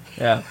 Yeah.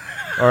 Yeah.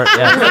 Or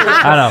yeah,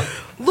 I don't know. up.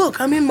 Look,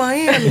 I'm in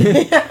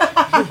Miami.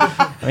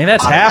 I mean,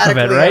 that's half of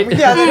it, right?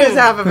 Yeah, that is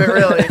half of it,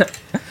 really.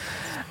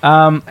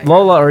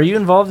 Lola, are you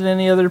involved in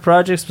any other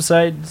projects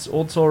besides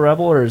Old Soul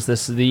Rebel, or is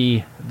this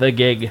the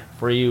gig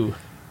for you?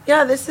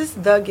 Yeah, this is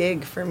the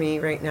gig for me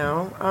right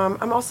now.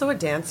 I'm also a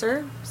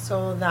dancer,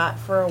 so that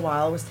for a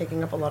while was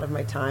taking up a lot of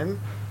my time.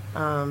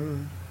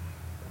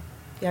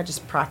 Yeah,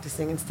 just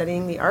practicing and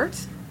studying the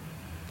art.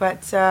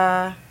 But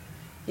yeah,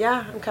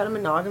 I'm kind of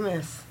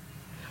monogamous.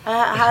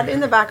 I had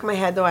in the back of my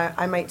head, though,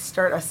 I might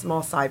start a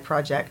small side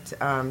project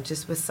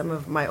just with some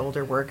of my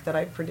older work that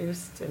I've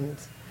produced and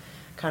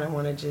kind of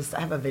want to just, I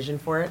have a vision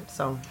for it.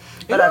 So,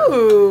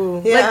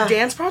 Ooh. Yeah. Like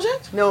dance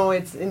project? no,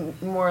 it's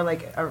more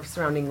like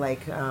surrounding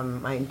like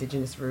my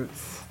indigenous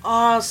roots.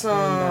 Awesome.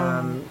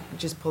 And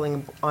just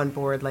pulling on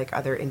board like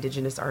other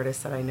indigenous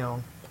artists that I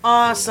know.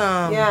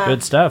 Awesome. Yeah.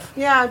 Good stuff.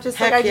 Yeah, just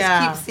Heck like I just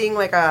yeah. keep seeing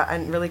like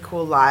a really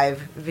cool live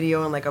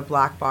video in like a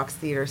black box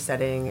theater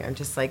setting, and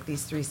just like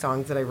these 3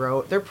 songs that I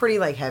wrote. They're pretty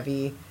like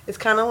heavy. It's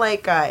kind of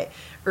like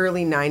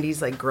early '90s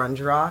like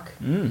grunge rock.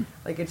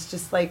 Like it's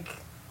just like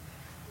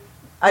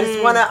I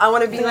just wanna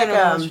I be think like I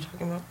know what you're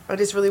talking about. I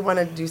just really want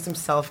to do some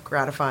self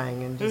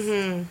gratifying and just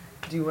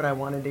do what I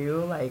want to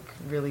do, like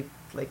really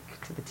like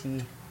to the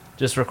T.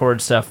 Just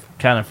record stuff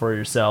kind of for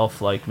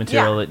yourself, like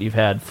material Yeah. that you've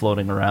had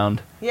floating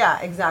around. Yeah,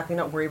 exactly.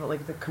 Not worry about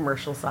like the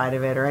commercial side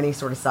of it or any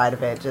sort of side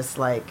of it. Just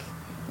like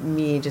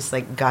me, just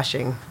like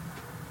gushing.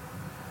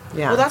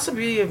 Yeah. Well, that's the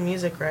beauty of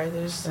music, right?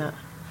 There's Yeah.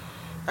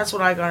 that's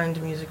what I got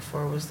into music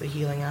for, was the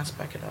healing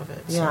aspect of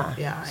it. So, Yeah,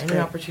 yeah, it's any great.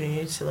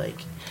 opportunity to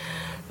like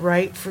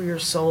write for your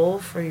soul,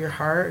 for your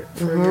heart,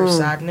 for your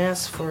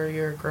sadness, for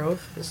your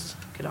growth is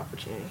a good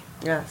opportunity.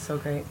 Yeah, so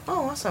great.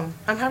 Oh, awesome!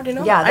 I'm happy to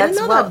know. Yeah, that. I that's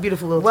didn't know that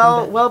beautiful little well,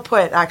 tidbit. well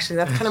put. Actually,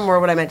 that's kind of more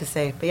what I meant to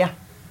say. But yeah,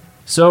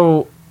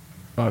 So,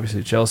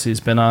 obviously, Chelsea's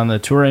been on the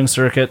touring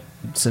circuit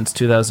since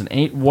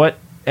 2008. What,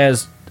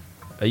 as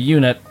a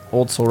unit,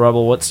 Old Soul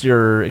Rebel, what's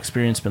your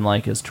experience been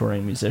like as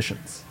touring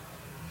musicians?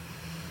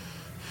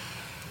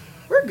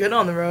 We're good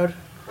on the road.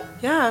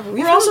 yeah.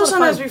 We're also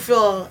sometimes we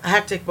feel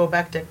hectic,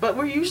 bobectic, but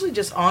we're usually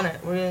just on it.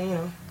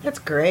 It's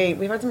great.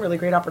 We've had some really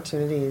great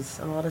opportunities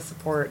and a lot of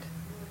support.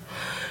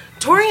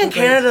 Touring in That's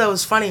great. Canada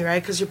was funny,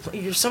 right? Because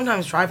you're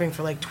sometimes driving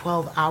for like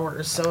 12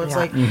 hours, so it's Yeah.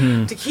 like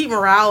to keep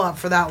morale up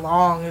for that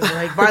long is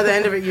like by the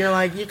end of it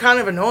you're kind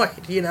of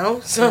annoyed, you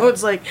know. So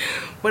it's like,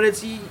 but I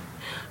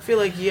feel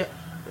like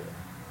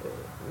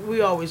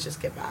we always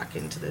just get back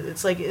into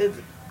it's like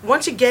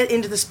once you get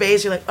into the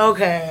space, you're like,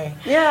 okay,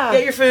 Yeah.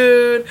 get your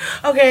food,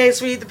 okay,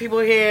 sweet, the people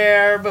are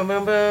here, boom,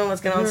 boom, boom, let's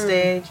get on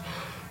stage.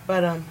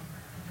 But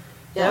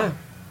Yeah.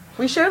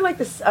 We share like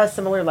this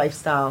similar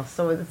lifestyle,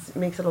 so it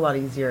makes it a lot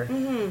easier.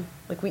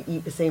 Like we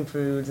eat the same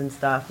foods and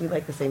stuff. We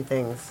like the same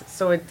things,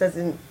 so it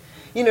doesn't.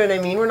 You know what I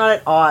mean? We're not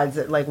at odds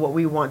at like what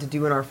we want to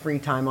do in our free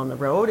time on the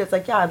road. It's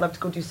like, yeah, I'd love to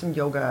go do some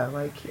yoga,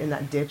 like in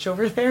that ditch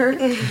over there,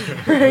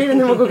 right? And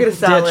then we'll go get a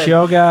salad. Ditch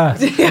yoga.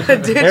 Yeah,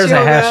 ditch There's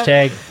yoga. a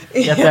hashtag.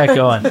 Get that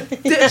going.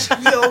 ditch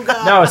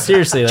yoga. No,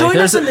 seriously. Like, Join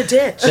there's us in the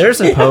ditch. There's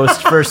a post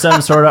for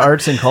some sort of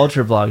arts and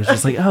culture blog. It's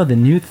just like, oh, the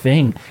new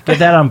thing. Get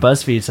that on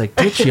BuzzFeed. It's like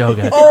ditch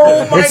yoga.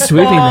 Oh my It's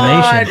sweeping the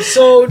God, nation.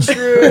 so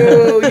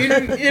true.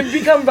 You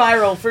become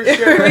viral for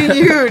sure.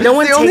 Huge. No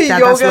one It's the only take that,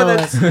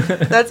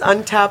 yoga that's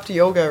untapped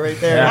yoga right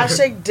there. Yeah.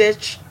 Hashtag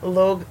ditch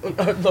loga.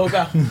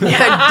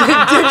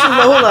 Yeah, ditch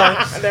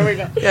Lola. There we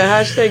go.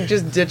 Yeah, hashtag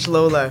just ditch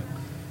Lola.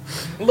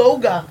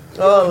 Loga.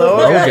 Oh,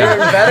 Lola, Loga. even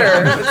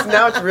better.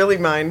 Now it's really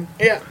mine.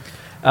 Yeah.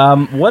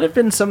 What have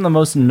been some of the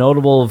most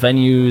notable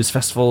venues,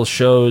 festivals,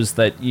 shows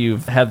that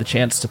you've had the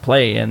chance to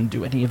play, and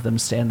do any of them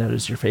stand out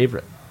as your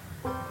favorite?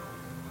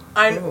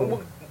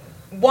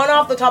 One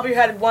off the top of your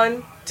head.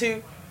 1,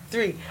 2,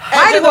 3.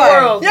 Edge of the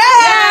world.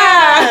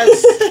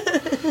 Yes!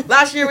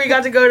 Last year we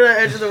got to go to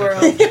Edge of the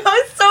World. It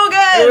was so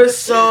good. It was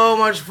so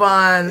much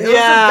fun. It was the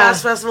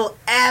best festival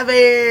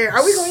ever.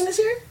 Are we going this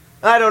year?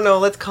 I don't know.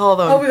 Let's call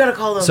them. Oh, we gotta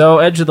call them. So,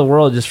 Edge of the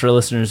World, just for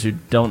listeners who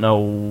don't know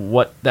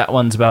what that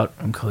one's about,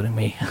 including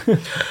me.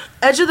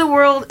 Edge of the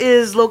World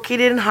is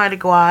located in Haida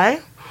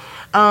Gwaii.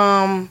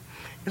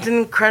 It's an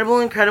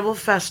incredible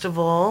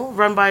festival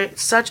run by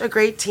such a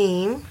great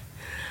team.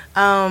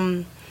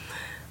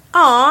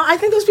 I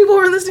think those people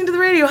were listening to the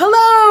radio.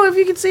 Hello, if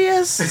you can see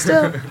us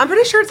still. I'm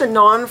pretty sure it's a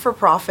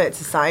non-for-profit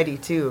society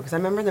too, because I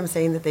remember them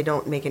saying that they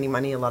don't make any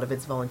money. A lot of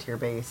it's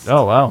volunteer-based.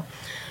 Oh, wow.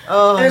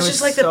 Oh, And it's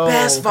just like the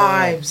best good.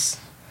 vibes.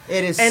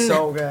 It is And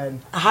so good.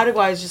 Haida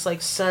Gwaii is just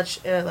like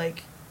such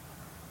like.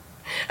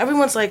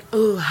 Everyone's like,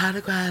 ooh,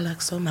 Haida Gwaii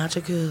looks so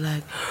magical.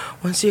 Like,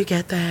 once you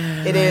get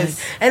there. It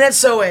is. And it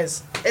so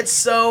is. It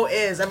so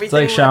is.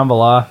 Everything. It's like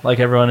Shambhala. Like,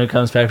 everyone who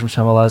comes back from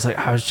Shambhala is like,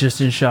 I was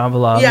just in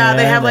Shambhala. Yeah,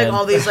 they man," have like and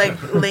all these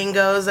like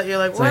lingos that you're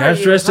like, it's what like, are I was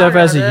you dressed up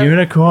talking as a about?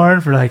 unicorn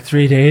for like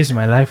 3 days and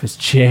my life has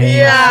changed.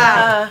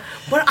 Yeah.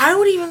 But I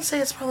would even say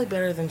it's probably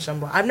better than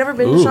Shambhala. I've never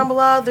been Ooh, to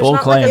Shambhala. There's bold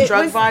not like claim. a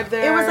drug vibe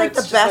there. It was like It's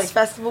the just, best like,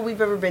 festival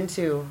we've ever been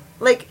to.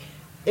 Like,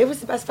 it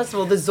was the best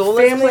festival. The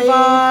Zolas family played.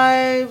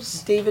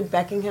 vibes. David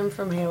Beckingham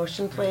from Hey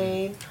Ocean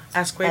played.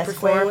 Asquay Esquay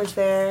performed. was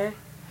there.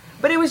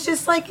 But it was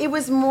just like, it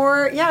was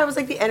more, it was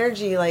like the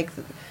energy, like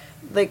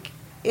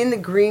in the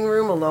green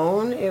room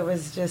alone, it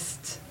was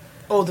just...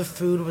 Oh, the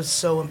food was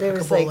so There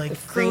was, impeccable. like, Like,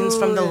 the greens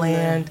from the food and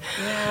land,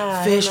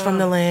 I fish don't from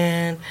know. the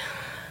land.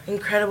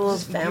 Incredible,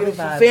 Just family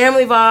beautiful vibes.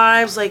 family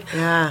vibes. Like,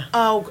 Yeah.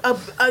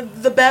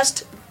 the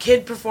best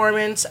kid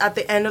performance at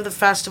the end of the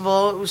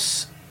festival. It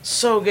was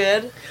so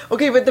good.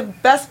 Okay, but the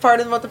best part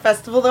about the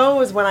festival, though,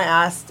 was when I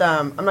asked,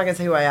 I'm not going to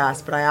say who I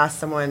asked, but I asked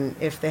someone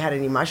if they had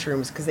any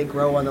mushrooms, because they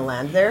grow on the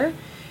land there.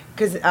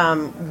 Because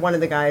one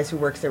of the guys who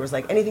works there was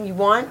like, anything you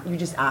want, you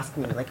just ask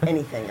me, like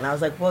anything. And I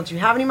was like, well, do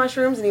you have any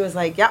mushrooms? And he was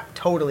like, yep,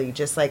 totally.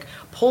 Just like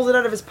pulls it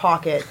out of his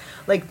pocket,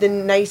 like the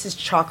nicest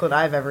chocolate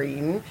I've ever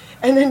eaten.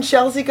 And then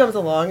Chelsea comes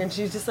along and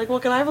she's just like, well,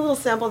 can I have a little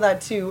sample of that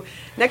too?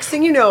 Next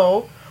thing you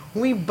know,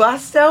 we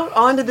bust out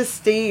onto the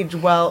stage.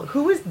 Well,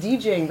 who was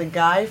DJing? The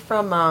guy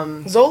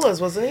from...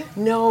 Zola's, wasn't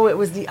he? No, it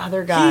was the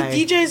other guy.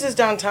 He DJs is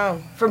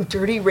downtown. From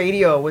Dirty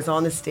Radio was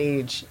on the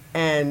stage,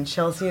 and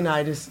Chelsea and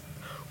I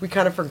we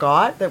kind of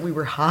forgot that we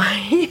were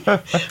high. We,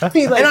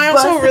 like, And I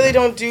also busted- really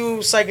don't do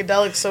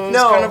psychedelics, so it was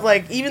No. kind of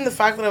like, even the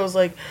fact that I was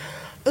like,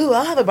 ooh,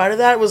 I'll have a bite of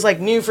that was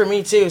like new for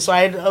me too. So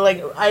I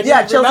Yeah,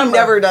 didn't Chelsea remember.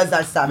 never does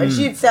that stuff. And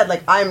she had said,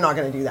 like, I'm not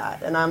going to do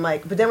that. And I'm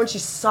like, but then when she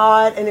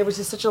saw it, and it was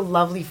just such a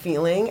lovely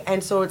feeling.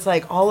 And so it's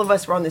like all of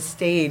us were on the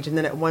stage. And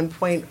then at one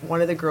point, one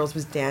of the girls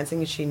was dancing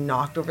and she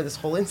knocked over this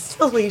whole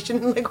installation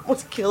and like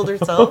almost killed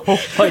herself. Oh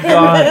my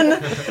God. And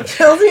then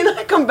Chelsea and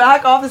I come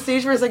back off the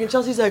stage for a second.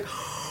 Chelsea's like,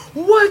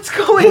 what's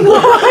going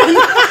on?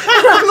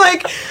 And I'm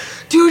like,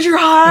 dude, you're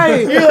high.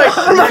 You're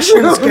like,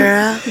 mushrooms,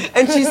 girl.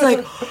 And she's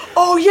like,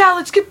 oh yeah,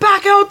 let's get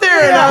back out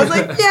there. And I was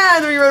like, yeah.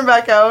 And then we run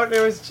back out. And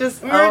it was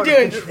just We were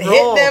doing hit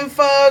them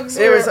folks.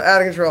 It was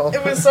out of control.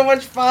 It was so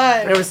much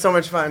fun. It was so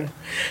much fun.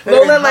 I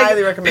Lola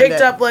highly like recommend picked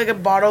it. up like a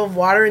bottle of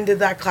water and did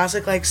that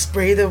classic like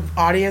spray the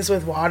audience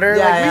with water.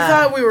 Yeah, like yeah. we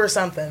thought we were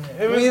something.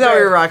 It was We thought we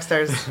great. were rock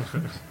stars.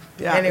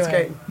 Yeah, it's Anyway.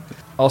 great.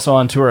 Also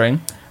on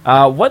touring,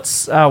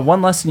 what's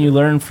one lesson you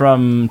learned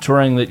from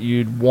touring that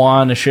you'd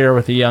want to share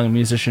with a young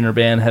musician or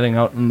band heading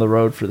out on the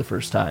road for the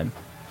first time?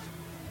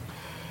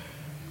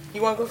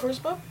 You want to go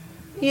first, Bob?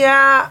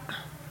 Yeah.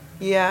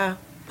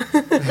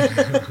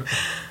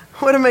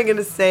 What am I going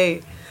to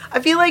say? I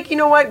feel like, you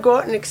know what, go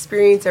out and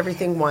experience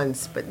everything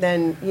once, but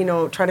then, you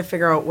know, try to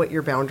figure out what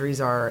your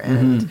boundaries are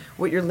and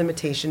what your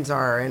limitations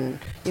are, and,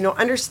 you know,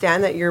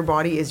 understand that your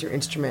body is your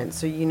instrument.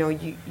 So, you know,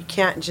 you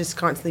can't just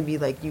constantly be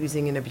like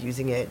using and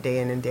abusing it day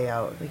in and day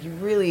out. Like, you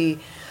really,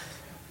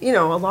 you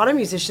know, a lot of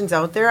musicians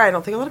out there, I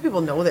don't think a lot of people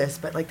know this,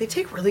 but like they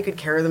take really good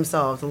care of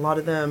themselves. A lot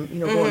of them, you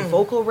know, go on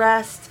vocal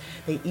rest,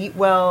 they eat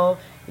well,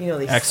 you know,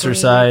 they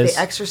Exercise. sleep,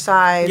 they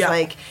exercise. Yeah.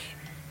 Like,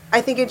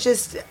 I think it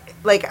just,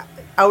 like,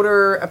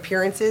 outer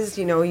appearances,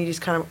 you know, you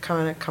just kind of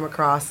come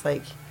across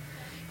like,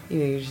 you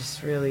know, you're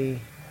just really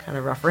kind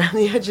of rough around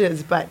the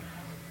edges. But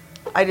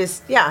I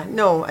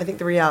think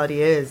the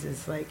reality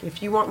is like,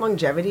 if you want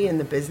longevity in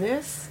the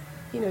business,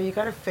 you know, you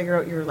got to figure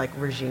out your like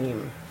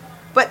regime.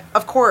 But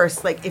of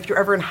course, like, if you're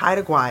ever in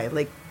Haida Gwaii,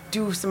 like,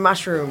 do some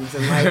mushrooms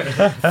and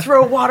like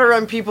throw water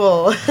on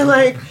people and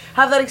like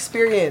have that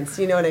experience.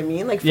 You know what I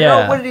mean? Like, figure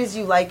out what it is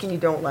you like and you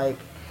don't like.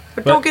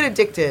 But don't get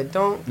addicted.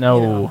 Don't No,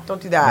 you know,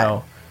 don't do that.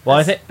 No. Well,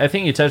 I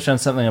think you touched on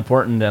something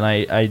important, and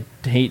I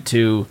hate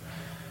to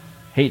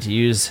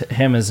use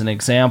him as an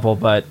example,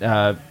 but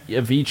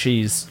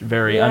Avicii's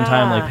very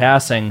untimely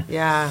passing.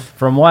 Yeah.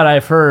 From what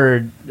I've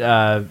heard,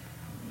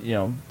 you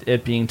know,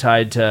 it being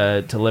tied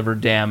to liver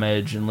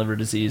damage and liver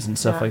disease and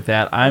stuff like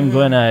that. I'm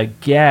gonna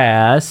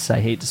guess.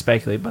 I hate to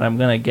speculate, but I'm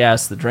gonna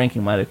guess the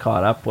drinking might have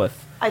caught up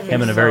with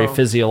him in a very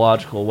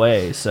physiological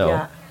way.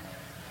 So.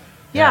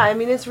 Yeah, I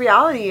mean, it's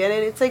reality, and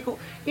it's like,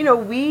 you know,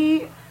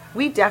 we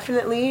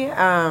definitely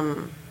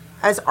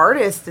as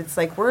artists, it's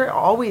like we're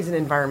always in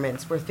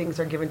environments where things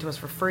are given to us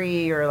for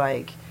free, or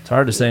like It's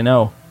hard to say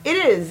no. it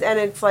is, and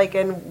it's like,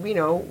 and you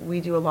know, we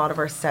do a lot of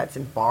our sets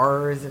in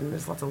bars, and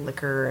there's lots of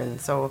liquor,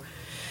 and so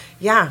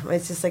yeah,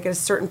 it's just like at a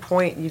certain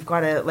point you've got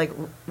to like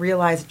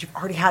realize that you've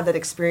already had that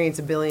experience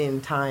a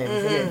billion times,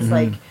 and it's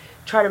like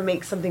try to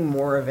make something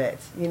more of it,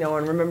 you know,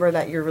 and remember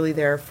that you're really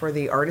there for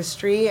the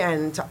artistry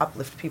and to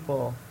uplift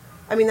people.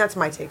 I mean, that's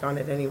my take on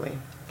it anyway.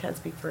 Can't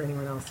speak for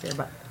anyone else here,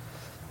 but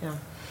yeah.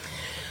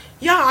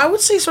 Yeah, I would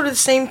say sort of the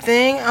same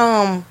thing.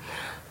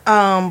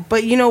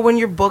 But you know, when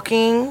you're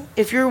booking,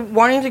 if you're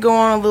wanting to go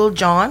on a little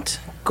jaunt,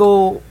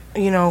 go,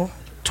 you know,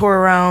 tour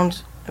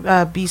around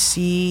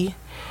BC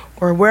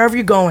or wherever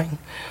you're going.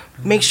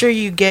 Make sure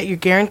you get your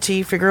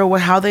guarantee. Figure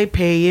out how they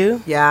pay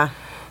you. Yeah.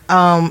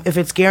 If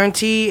it's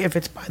guarantee, if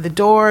it's by the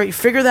door, you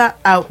figure that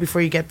out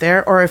before you get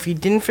there. Or if you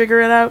didn't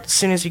figure it out, as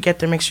soon as you get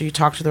there, make sure you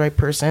talk to the right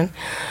person.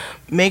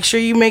 Make sure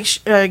you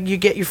you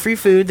get your free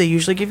food. They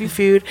usually give you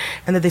food,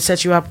 and that they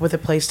set you up with a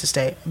place to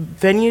stay.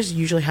 Venues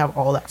usually have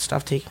all that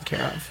stuff taken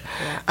care of.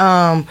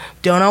 Yeah.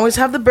 Don't always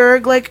have the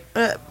burg like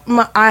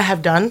I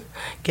have done.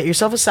 Get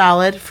yourself a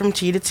salad from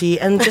T to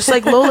T, and just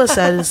like Lola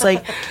said, it's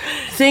like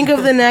think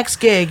of the next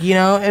gig. You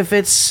know, if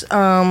it's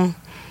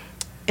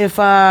if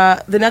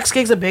the next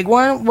gig's a big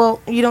one,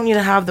 well, you don't need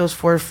to have those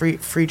 4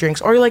 free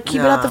drinks, or like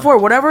keep it at the 4.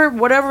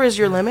 Whatever is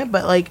your limit,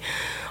 but like.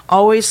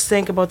 Always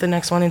think about the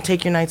next one and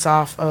take your nights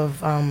off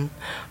of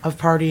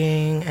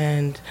partying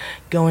and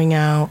going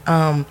out.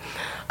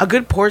 A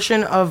good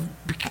portion of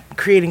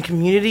creating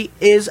community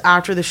is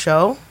after the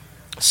show.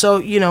 So,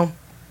 you know.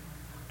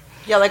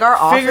 Yeah, like our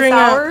office Figuring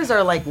out- hours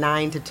are like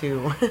 9 to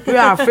 2.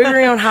 Yeah,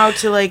 figuring out how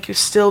to like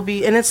still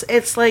be, and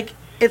it's like,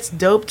 it's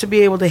dope to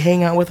be able to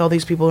hang out with all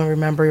these people and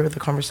remember the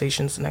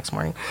conversations the next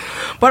morning.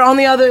 But on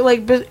the other,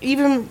 like, but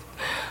even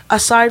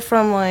aside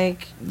from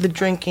like the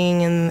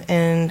drinking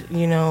and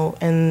you know,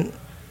 and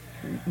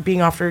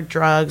being offered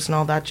drugs and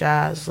all that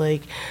jazz,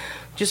 like,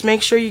 just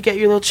make sure you get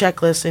your little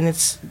checklist, and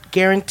it's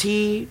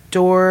guarantee,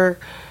 door,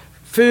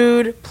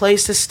 food,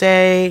 place to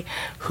stay,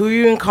 who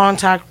you're in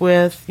contact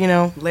with, you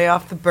know. Lay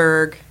off the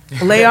burg.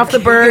 Lay off the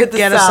bird,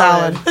 get a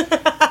salad. salad.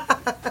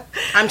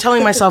 I'm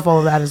telling myself all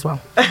of that as well.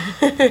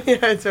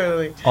 Yeah,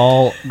 totally.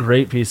 All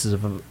great pieces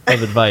of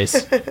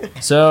advice.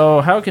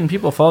 So how can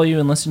people follow you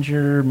and listen to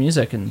your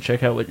music and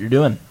check out what you're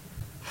doing?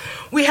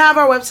 We have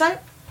our website,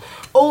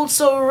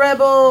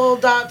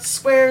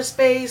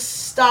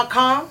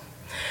 oldsoulrebel.squarespace.com.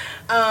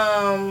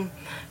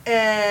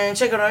 And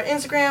check out our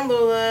Instagram.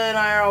 Lola and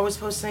I are always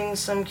posting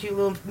some cute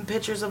little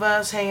pictures of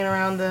us hanging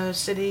around the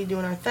city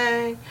doing our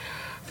thing.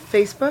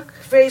 Facebook?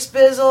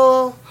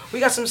 Facebizzle. We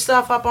got some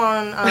stuff up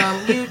on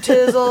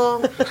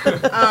Utizzle.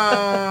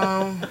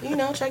 You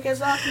know, check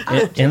us out.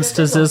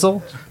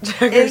 Instazizzle?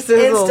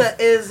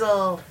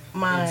 Insta-izzle.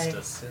 My.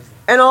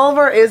 And all of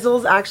our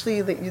izzles,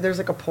 actually, there's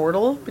like a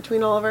portal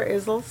between all of our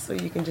izzles, so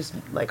you can just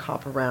like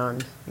hop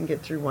around and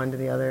get through one to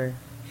the other.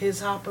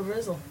 His hopper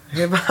rizzle.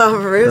 Hip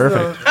hop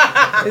izzle.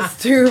 It's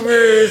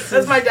super.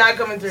 That's my dad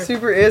coming through.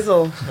 Super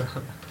izzle.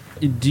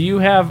 Do you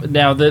have,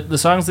 now the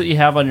songs that you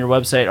have on your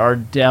website are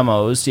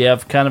demos. Do you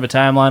have kind of a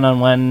timeline on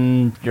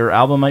when your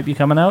album might be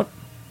coming out?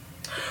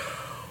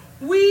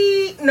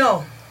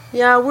 No.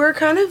 Yeah, we're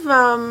kind of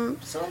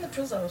Still in the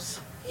Prizzos.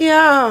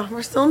 yeah,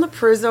 we're still in the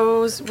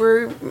Prizzos.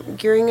 We're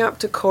gearing up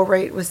to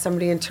co-write with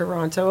somebody in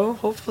Toronto,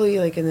 hopefully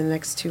like in the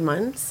next 2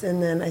 months,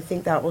 and then I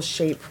think that will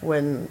shape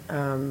when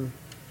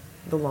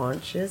the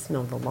launch is.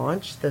 No, the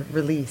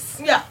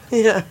release. Yeah.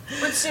 Yeah.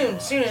 But soon,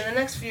 in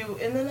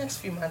the next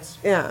few months.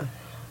 Yeah.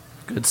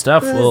 Good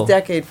stuff. This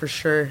decade for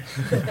sure.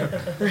 I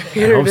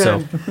hope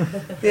so.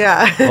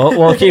 Yeah.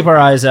 We'll keep our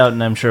eyes out,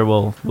 and I'm sure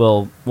we'll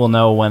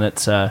know when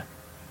it's going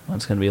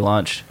to be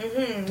launched.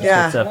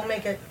 Yeah. We'll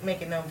make it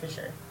known for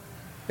sure.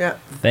 Yeah.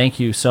 Thank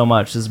you so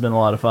much. This has been a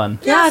lot of fun.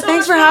 Yeah, so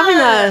thanks much for having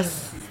fun.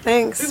 us.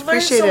 Thanks. We've learned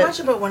Appreciate so it. much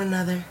about one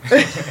another.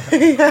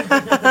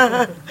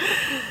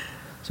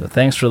 So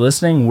thanks for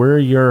listening. We're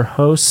your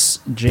hosts,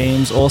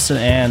 James Olson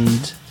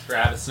and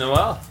Travis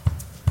Noel.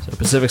 So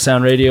Pacific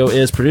Sound Radio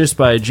is produced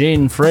by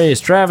Jane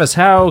Fraze. Travis,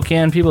 how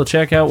can people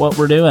check out what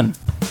we're doing?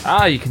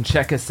 You can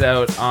check us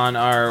out on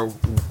our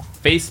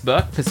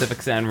Facebook,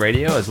 Pacific Sound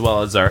Radio, as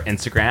well as our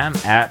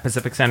Instagram at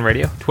Pacific Sound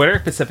Radio, Twitter,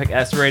 Pacific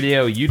S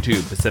Radio,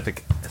 YouTube,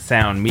 Pacific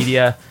Sound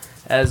Media,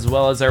 as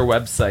well as our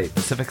website,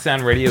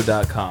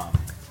 pacificsoundradio.com.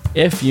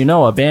 If you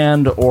know a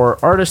band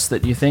or artist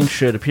that you think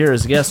should appear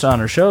as a guest on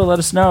our show, let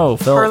us know.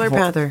 Parlor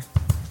Panther.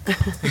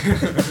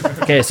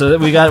 Okay, so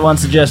we got one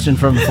suggestion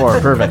from before.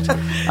 Perfect.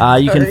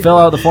 You can fill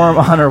out the form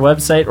on our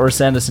website or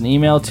send us an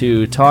email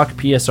to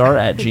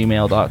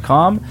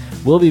talkpsr@gmail.com.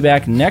 We'll be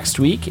back next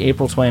week,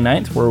 April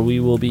 29th, where we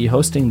will be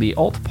hosting the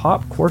Alt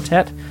Pop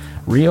Quartet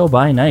Rio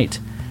by Night.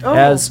 Oh.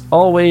 As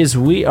always,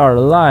 we are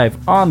live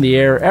on the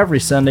air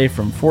every Sunday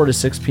from 4 to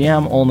 6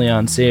 p.m. only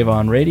on Save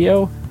On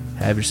Radio.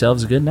 Have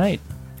yourselves a good night.